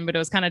session, but it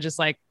was kind of just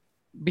like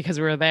because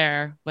we were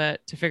there,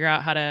 but to figure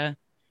out how to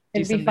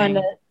do something. It'd be fun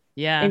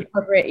to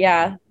incorporate,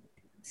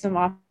 some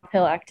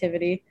uphill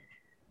activity.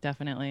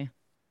 Definitely.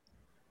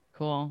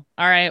 Cool.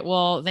 All right.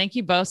 Well, thank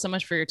you both so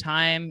much for your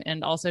time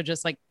and also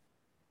just like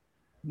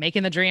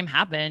making the dream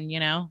happen,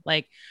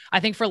 like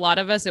I think for a lot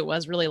of us, it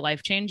was really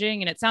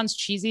life-changing, and it sounds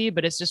cheesy,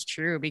 but it's just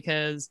true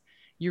because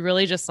you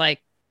really just like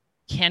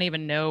can't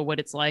even know what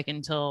it's like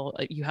until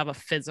you have a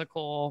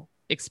physical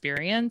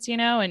experience,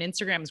 and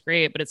Instagram is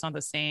great, but it's not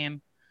the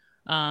same.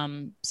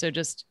 So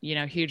just,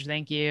 huge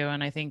thank you.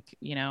 And I think,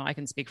 I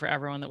can speak for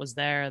everyone that was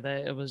there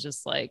that it was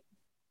just like,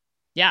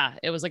 yeah,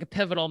 it was like a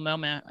pivotal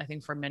moment, I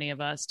think, for many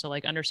of us to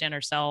like understand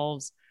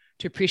ourselves,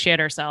 to appreciate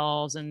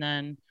ourselves, and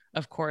then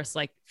of course,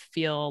 like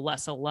feel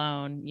less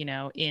alone,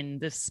 in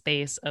this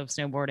space of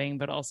snowboarding,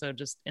 but also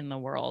just in the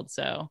world.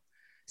 So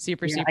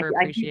super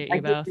appreciate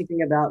you both. I keep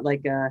thinking about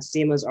like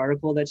Seema's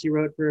article that she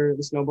wrote for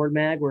the Snowboard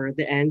Mag, where at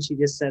the end she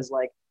just says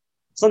like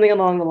something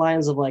along the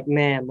lines of like,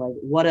 man, like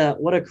what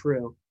a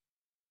crew,